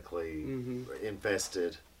demonically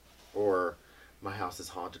infested, or my house is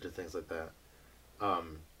haunted, or things like that.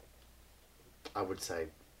 I would say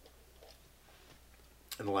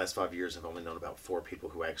in the last 5 years, I've only known about 4 people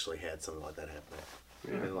who actually had something like that happening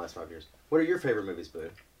in the last 5 years. What are your favorite movies, Boo?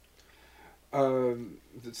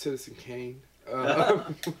 The Citizen Kane.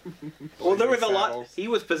 well, there was a lot. He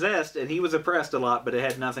was possessed and he was oppressed a lot, but it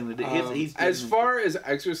had nothing to do. As far as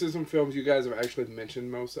exorcism films, you guys have actually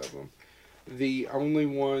mentioned most of them. The only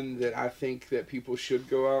one that I think that people should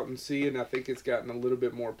go out and see, and I think it's gotten a little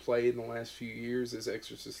bit more play in the last few years, is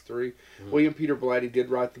Exorcist 3. Mm-hmm. William Peter Blatty did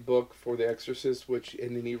write the book for The Exorcist,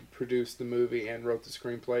 and then he produced the movie and wrote the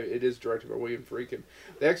screenplay. It is directed by William Friedkin.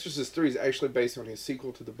 The Exorcist 3 is actually based on his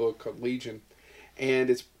sequel to the book called Legion, and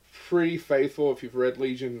it's pretty faithful. If you've read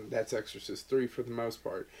Legion, that's Exorcist 3 for the most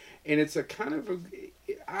part. And it's a kind of a...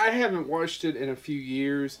 I haven't watched it in a few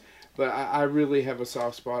years, but I really have a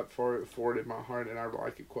soft spot for it in my heart, and I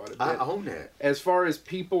like it quite a bit. I own it. As far as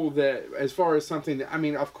something that, I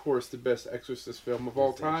mean, of course, the best Exorcist film of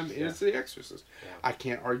all time is The Exorcist. Yeah. I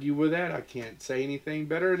can't argue with that. I can't say anything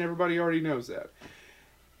better, and everybody already knows that.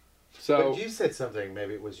 So, but you said something,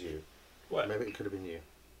 maybe it was you. What? Maybe it could have been you.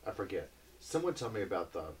 I forget. Someone told me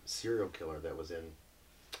about the serial killer that was in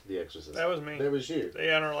The Exorcist. That was me. That was you.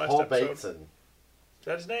 Yeah, on our last Paul episode. Bateson. Is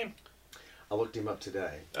that his name? I looked him up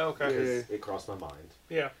today. Oh, okay. Because it crossed my mind.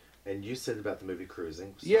 Yeah. And you said about the movie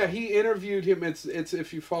Cruising. So yeah, he interviewed him. It's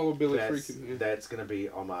if you follow Billy Friedkin. Yeah. That's going to be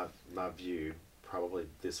on my view probably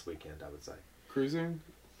this weekend, I would say. Cruising?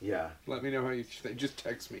 Yeah. Let me know how you think. Just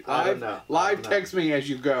text me. I don't know. Live text me as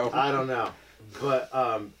you go. I don't know. But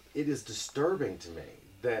it is disturbing to me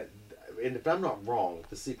that, and if I'm not wrong,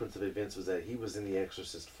 the sequence of events was that he was in The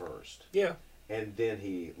Exorcist first. Yeah. And then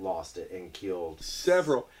he lost it and killed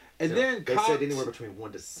several. And then they said anywhere between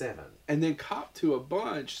 1 to 7. And then copped to a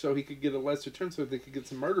bunch so he could get a lesser term, so they could get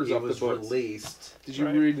some murders off the books. He was released. Did you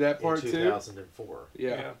read that part in 2004. Too?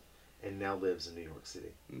 Yeah. And now lives in New York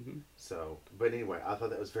City. Mm-hmm. So, but anyway, I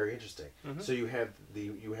thought that was very interesting. Mm-hmm. So you have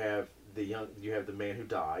the man who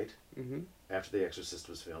died after The Exorcist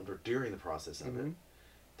was filmed, or during the process of it.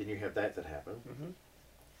 Then you have that happened.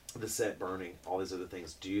 The set burning, all these other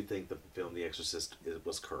things. Do you think the film The Exorcist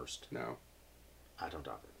was cursed? No. I don't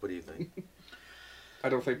doubt it. What do you think? I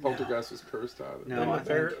don't think Poltergeist was cursed either. No,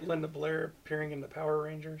 Linda Blair appearing in the Power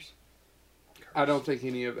Rangers. Cursed. I don't think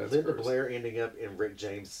any of that's Linda cursed. Blair ending up in Rick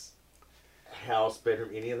James' house,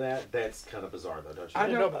 bedroom, any of that? That's kind of bizarre, though, don't you? I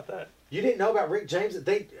didn't know about that. You didn't know about Rick James?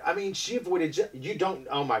 She avoided... You don't...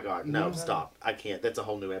 Oh, my God. No, stop. I can't. That's a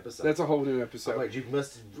whole new episode. That's a whole new episode. Oh, you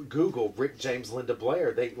must Google Rick James, Linda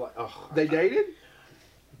Blair. They dated?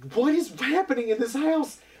 What is happening in this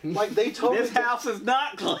house? Like, they told this house is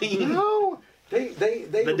not clean. No. They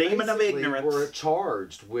the demon of ignorance were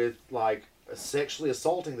charged with, like, sexually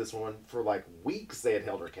assaulting this woman for, like, weeks. They had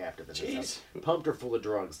held her captive in this house. Pumped her full of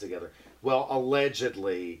drugs together. Well,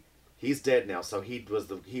 allegedly... He's dead now, so he was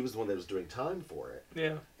the one that was doing time for it.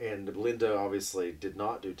 Yeah. And Linda obviously did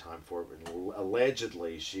not do time for it. And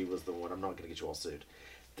allegedly, she was the one. I'm not going to get you all sued.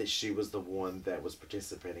 That she was the one that was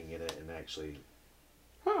participating in it and actually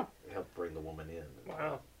helped bring the woman in.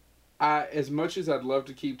 Wow. As much as I'd love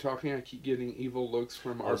to keep talking, I keep getting evil looks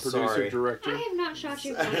from our producer-director. I have not shot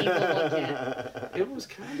you from evil look yet. It was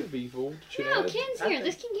kind of evil, Chad. No, Ken's here.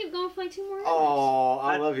 This can keep going for like 2 more hours. Oh,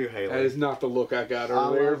 I love you, Haley. That is not the look I got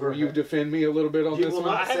earlier. Will you defend me a little bit on this one?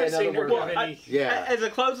 I haven't seen her give any... Yeah. As a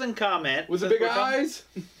closing comment... Was it big eyes?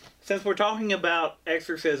 Since we're talking about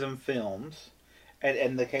exorcism films...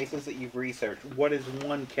 And the cases that you've researched, what is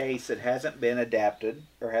one case that hasn't been adapted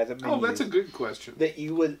or hasn't been used? Oh, that's a good question. That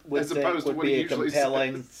you would think would be a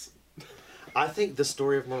compelling... I think the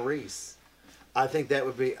story of Maurice. I think that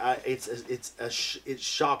would be... It's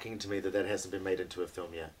shocking to me that hasn't been made into a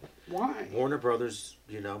film yet. Why? Warner Brothers,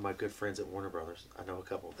 my good friends at Warner Brothers, I know a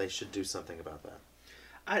couple. They should do something about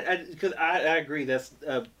that. Because I agree. That's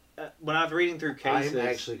when I was reading through cases... I'm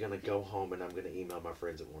actually going to go home and I'm going to email my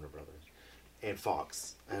friends at Warner Brothers. And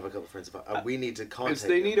Fox. I have a couple of friends about. We need to contact.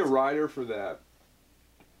 They need a writer for that.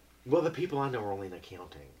 Well, the people I know are only in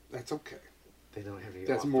accounting. That's okay. They don't have any.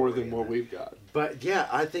 That's more authority than in what that. we've got. But yeah,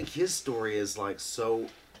 I think his story is like so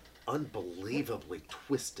unbelievably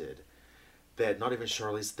twisted that not even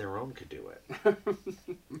Charlize Theron could do it. Do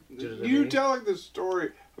you know what I You mean? telling the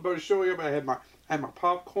story about showing up, I had my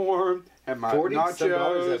popcorn, had my 40 some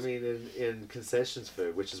dollars, nachos. I mean, in concessions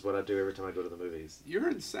food, which is what I do every time I go to the movies. You're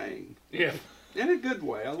insane. Yeah. In a good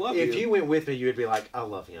way. I love If you. you went with me, you would be like, I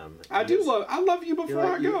love him. I love you before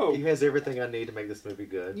I go. He has everything I need to make this movie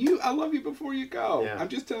good. I love you before you go. Yeah. I'm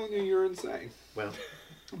just telling you, you're insane. Well,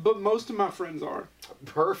 But most of my friends are.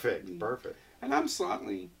 perfect. And I'm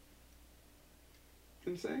slightly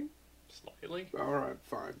insane. Slightly. All right,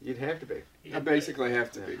 fine. You'd have to be. I basically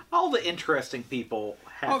have to be. All the interesting people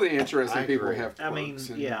have. All the interesting I people agree. have I mean, quirks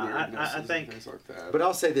and yeah, I weirdnesses and think- things like that. But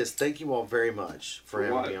I'll say this: thank you all very much for For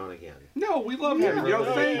having what? me on again. no, we love Yeah, having you.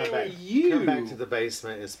 really. Thank Come back- you. Come back to the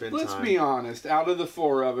basement and spend Let's time. be honest. Out of the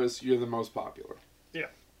four of us, you're the most popular.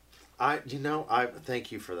 I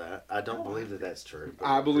thank you for that. I don't believe that that's true. but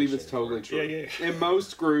I believe it's appreciate it. totally true. Yeah, yeah. In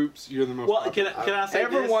most groups, you're the most Well, popular. can I say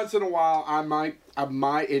Every this? once in a while, I might.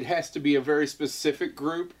 It has to be a very specific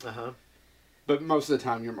group, Uh-huh. but most of the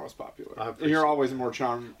time, you're most popular. I And appreciate you're always more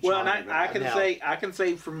charming. Well, and than I can Now-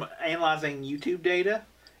 say from analyzing YouTube data,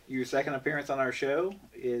 your second appearance on our show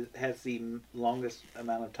has the longest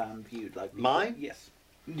amount of time viewed. Like people- Mine? Yes.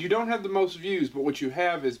 You don't have the most views, but what you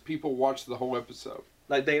have is people watch the whole episode.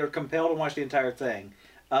 Like they are compelled to watch the entire thing.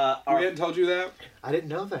 We hadn't told you that? I didn't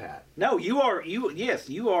know that. No, you are. Yes,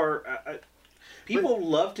 you are. People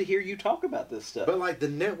love to hear you talk about this stuff. But like the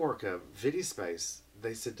network of VidiSpace,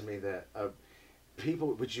 they said to me that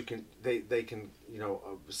people, which you can, they can,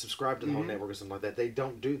 subscribe to the whole Mhm. network or something like that. They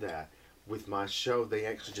don't do that with my show. They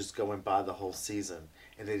actually just go and buy the whole season,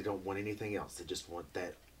 and they don't want anything else. They just want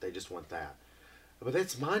that. They just want that. But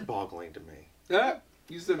that's mind-boggling to me. Yeah.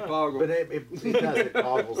 You said boggle. But it does. It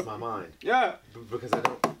boggles my mind Yeah. because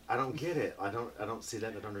I don't get it. I don't see that.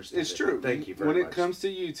 I don't understand. It's it. true. Thank you very When much. it comes to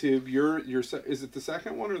YouTube, is it the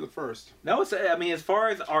second one or the first? no, it's. I mean, as far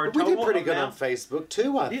as our But we total did pretty good on amount, Facebook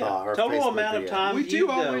too. I Yeah, thought. Our total Facebook amount of video. time. We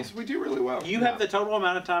viewed, we do really well. You have the total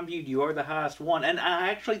amount of time viewed. You are the highest one, and I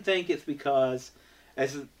actually think it's because,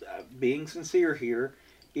 as being sincere here,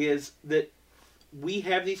 is that we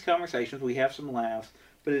have these conversations. We have some laughs.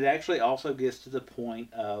 But it actually also gets to the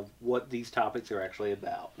point of what these topics are actually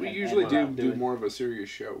about. We and usually what I'm do doing. more of a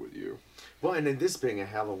serious show with you. Well, and in this being a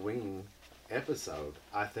Halloween episode,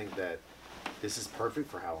 I think that this is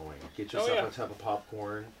perfect for Halloween. Get yourself yeah. a tub of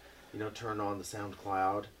popcorn, turn on the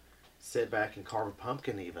SoundCloud, sit back and carve a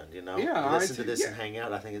pumpkin even, Yeah, Listen to this yeah. and hang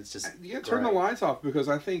out. I think it's just Turn the great. lights off because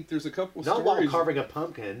I think there's a couple Not while stories. carving a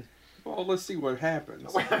pumpkin. Well, let's see what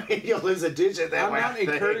happens. I mean, you'll lose a digit that I'm way. not I think.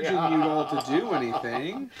 encouraging you all to do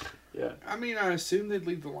anything. Yeah. I mean, I assume they'd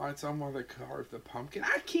leave the lights on while they carve the pumpkin.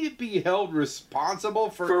 I can't be held responsible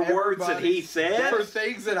for words that everybody- he said? for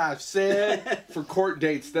things that I've said, for court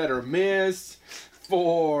dates that are missed,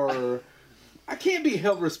 for... I can't be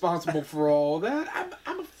held responsible for all that.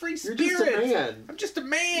 I'm a free You're spirit. just a man. I'm just a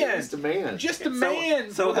man. You're just a man. I'm just a So-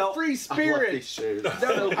 man so with a help- free I love spirit. these shoes.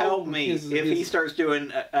 So help me his- if his- he starts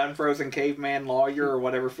doing Unfrozen Caveman Lawyer or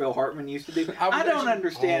whatever Phil Hartman used to do. I don't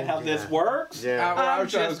understand how this works. Yeah. I I'm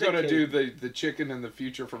wish I was just a going to do kid. the chicken in the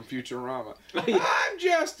future from Futurama. I'm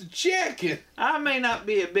just a chicken. I may not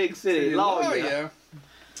be a big city lawyer. yeah.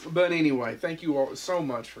 But anyway, thank you all so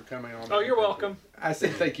much for coming on. Oh, you're welcome. I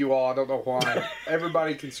said thank you all. I don't know why.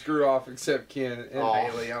 Everybody can screw off except Ken and Aw.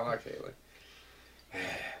 Haley. I like Haley.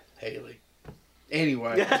 Haley.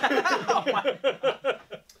 Anyway.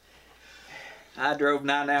 I drove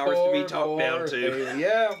 9 hours to be talked down to. Haley.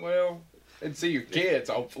 Yeah, well, and see your kids,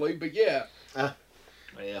 hopefully. But yeah.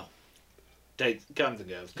 Well, comes and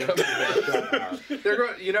goes. They're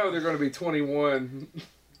going. They're going to be 21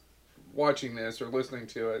 watching this or listening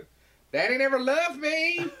to it. Daddy never loved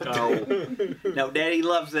me. Oh. No, Daddy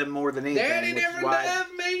loves them more than anything. Daddy which is never why-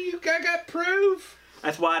 loved me. I got proof.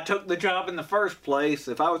 That's why I took the job in the first place.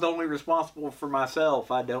 If I was only responsible for myself,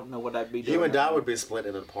 I don't know what I'd be doing. You and I would be split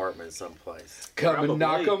in an apartment someplace. Come Probably. and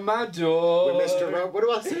knock on my door. When Mr. Roper, what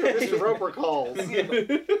do I say when Mr. Roper calls?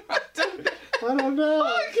 I don't know.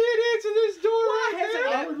 I can't answer this door Why right hasn't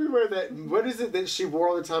now. Why would we wear that? What is it that she wore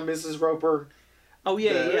all the time, Mrs. Roper? Oh,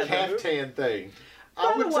 yeah, The yeah. caftan thing.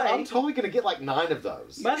 By the way- I'm totally going to get like 9 of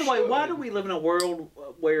those. By the way, why do we live in a world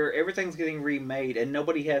where everything's getting remade and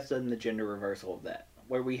nobody has done the gender reversal of that?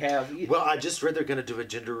 Where we have... Well, I just read they're going to do a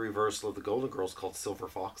gender reversal of the Golden Girls called Silver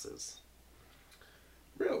Foxes.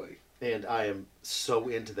 Really? And I am so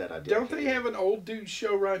into that idea. Don't they have an old dude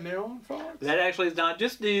show right now on Fox? That actually is not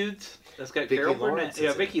just dudes. That's got Vicki Carol Lawrence Burnett. is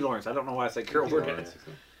Yeah, in Vicki Lawrence. I don't know why I said Carol Vicki Burnett. Lawrence.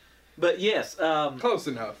 But yes, Close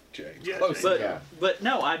enough, James. Yeah, Close but enough. but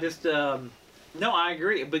no, I just no, I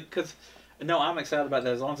agree because no, I'm excited about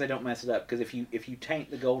that as long as they don't mess it up. Because if you taint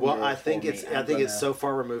the Golden Girls, Well, I think for it's me, I I'm think it's gonna- so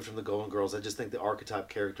far removed from the Golden Girls. I just think the archetype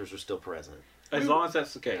characters are still present. as long as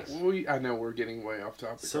that's the case. I know we're getting way off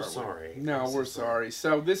topic. So aren't we? sorry. No, I'm so we're sorry. sorry.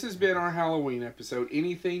 So this has been our Halloween episode.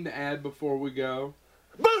 Anything to add before we go?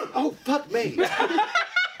 Boom! Oh, fuck me!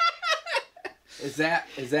 Is that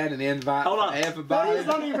an invite Hold for on. That everybody? is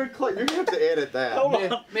not even clear. You're gonna have to edit that. Hold on.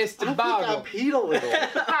 Mr. I think I Boggle. peed a little.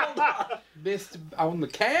 Mr. On the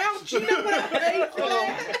couch? You know what I paid for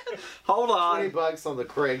that? Hold on. $20 on the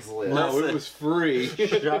Craigslist. No, Listen. it was free.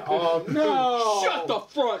 Oh no! Shut the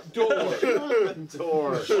front door. Shut the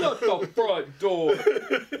door. Shut the front door.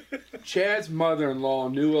 Chad's mother-in-law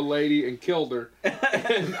knew a lady and killed her,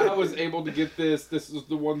 and I was able to get this. This was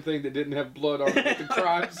the one thing that didn't have blood on it at the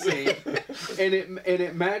crime scene, and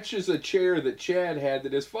it matches a chair that Chad had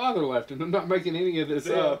that his father left. And I'm not making any of this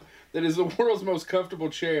up. That is the world's most comfortable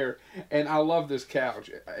chair, and I love this couch.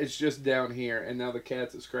 It's just down here, and now the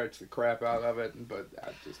cats have scratched the crap out of it. But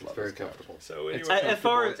I just love Very this couch. comfortable. So It's anyway, As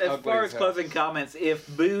far as comfortable. It's ugly as hell. closing comments, if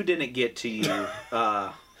Boo didn't get to you,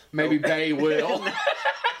 Maybe Bay will.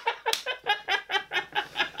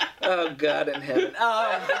 oh God in heaven,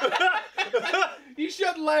 You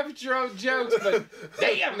shouldn't laugh at your own jokes, but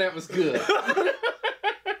damn, that was good.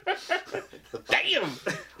 Damn!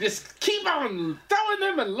 Just keep on throwing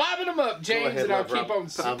them and lobbing them up, James, ahead, and I'll Love keep Rob. on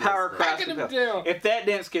I'm power packing crash. them down. If that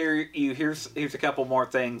didn't scare you, here's a couple more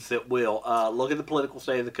things that will. Look at the political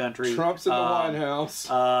state of the country. Trump's in the White House.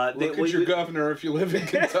 Look at your governor if you live in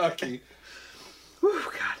Kentucky. Whew,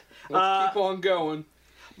 God. Let's keep on going.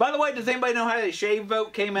 By the way, does anybody know how the shave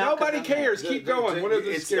vote came out? Nobody 'Cause I'm- cares. Keep going. What are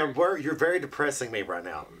the scary? You're very depressing me right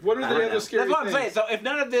now. What are I the know. other scary That's what I'm saying. things? So if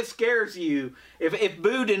none of this scares you, if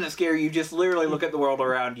Boo didn't scare you, just literally look at the world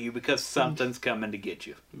around you because something's coming to get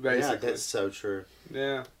you. Yeah, Basically, that's so true.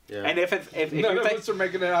 yeah. Yeah. And if None you of think, us are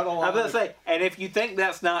making it out I alive. was gonna say, and if you think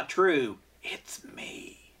that's not true, it's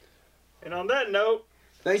me. and on that note,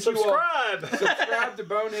 Thank you all. subscribe. Subscribe to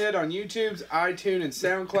Bonehead on YouTube's, iTunes, and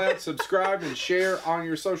SoundCloud. Subscribe and share on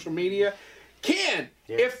your social media. Ken,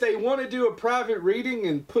 Yeah. if they want to do a private reading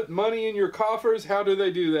and put money in your coffers, how do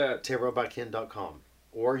they do that? tarotbyken.com.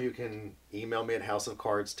 Or you can email me at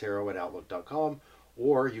houseofcardstarot@outlook.com.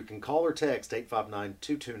 Or you can call or text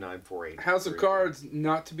 859-229-4833. House of Cards,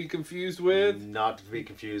 not to be confused with. Not to be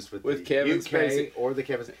confused with With the Kevin UK Spacey. or the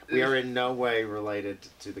Kevin. We are in no way related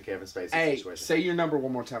to the Kevin Spacey Hey, situation. say your number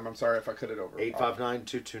one more time. I'm sorry if I cut it over.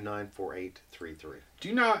 859-229-4833.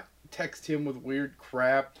 Do not text him with weird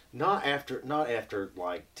crap. Not after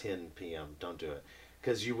like 10 p.m. Don't do it,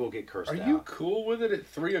 because you will get cursed Are out. you cool with it at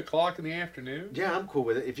 3 o'clock in the afternoon? Yeah, I'm cool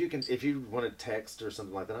with it. If you want to text or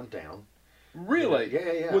something like that, I'm down. Really?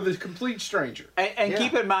 Yeah. With a complete stranger. And Yeah.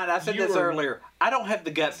 keep in mind, I said You this are- earlier. I don't have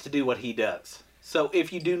the guts to do what he does. So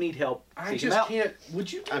if you do need help, I seek him just out. can't.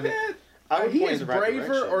 Would you do I mean, that? I would He point is in the right braver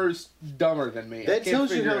direction. or is dumber than me. I That can't tells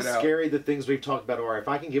you figure how it out. scary the things we've talked about are. If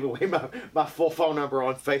I can give away my full phone number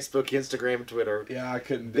on Facebook, Instagram, Twitter, Yeah, I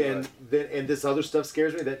couldn't do it. then and this other stuff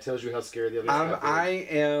scares me. That tells you how scary the other stuff is.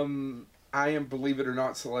 I am, believe it or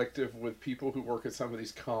not, selective with people who work at some of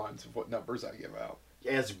these cons of what numbers I give out.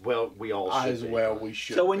 As well, we all should As be. well, we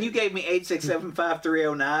should. So when be. you gave me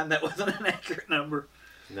 8675309, that wasn't an accurate number.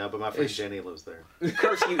 No, but my friend Ish. Jenny lives there.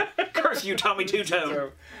 Curse you, Tommy Two Tone.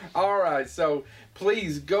 So, all right, so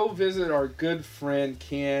please go visit our good friend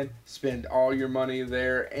Ken. Spend all your money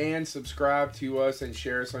there and subscribe to us and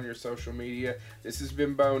share us on your social media. This has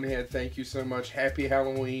been Bonehead. Thank you so much. Happy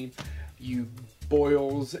Halloween, you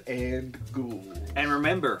boils and ghouls. And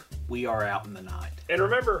remember, we are out in the night. And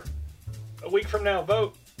remember, a week from now,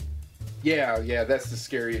 vote. Yeah, that's the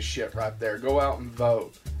scariest shit right there. Go out and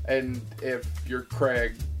vote. And if you're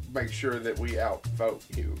Craig, make sure that we outvote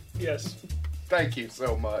you. Yes. Thank you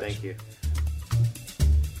so much. Thank you.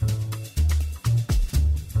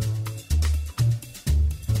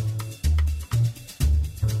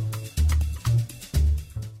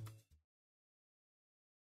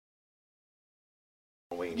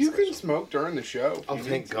 You can smoke during the show. Oh,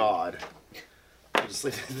 thank God. I'll just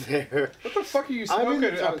leave it there. What the fuck are you I'm in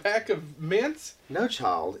smoking? the- A pack of mints? No,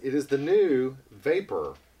 child. It is the new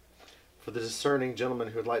vapor for the discerning gentleman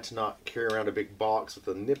who would like to not carry around a big box with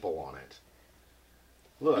a nipple on it.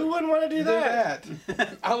 Look. Who wouldn't want to do that?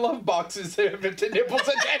 I love boxes that have the nipples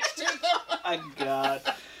attached to them. My God.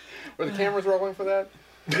 Were the cameras rolling for that?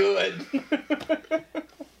 Good.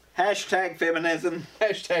 Hashtag feminism.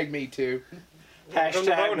 Hashtag me too. Welcome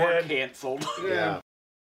to Hashtag we're Bonehead. canceled. Yeah.